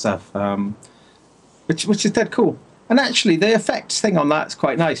sort of stuff, which is dead cool. And actually, the effects thing on that's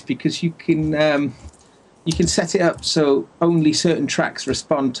quite nice because you can set it up so only certain tracks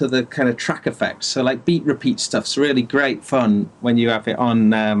respond to the kind of track effects. So like beat repeat stuff's really great fun when you have it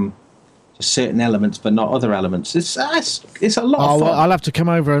on just certain elements but not other elements. It's a lot of fun. Well, I'll have to come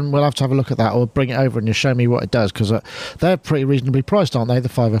over and we'll have to have a look at that, or bring it over and you show me what it does, because they're pretty reasonably priced, aren't they, the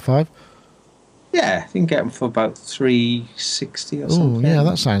 505? Yeah, you can get them for about $360 or something. Yeah,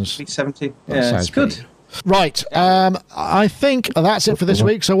 that sounds $370. Yeah, it's good. Right, I think that's it for this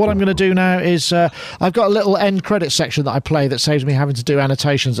week. So what I'm going to do now is I've got a little end credit section that I play that saves me having to do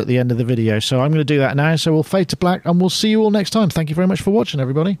annotations at the end of the video. So I'm going to do that now. So we'll fade to black and we'll see you all next time. Thank you very much for watching,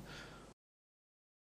 everybody.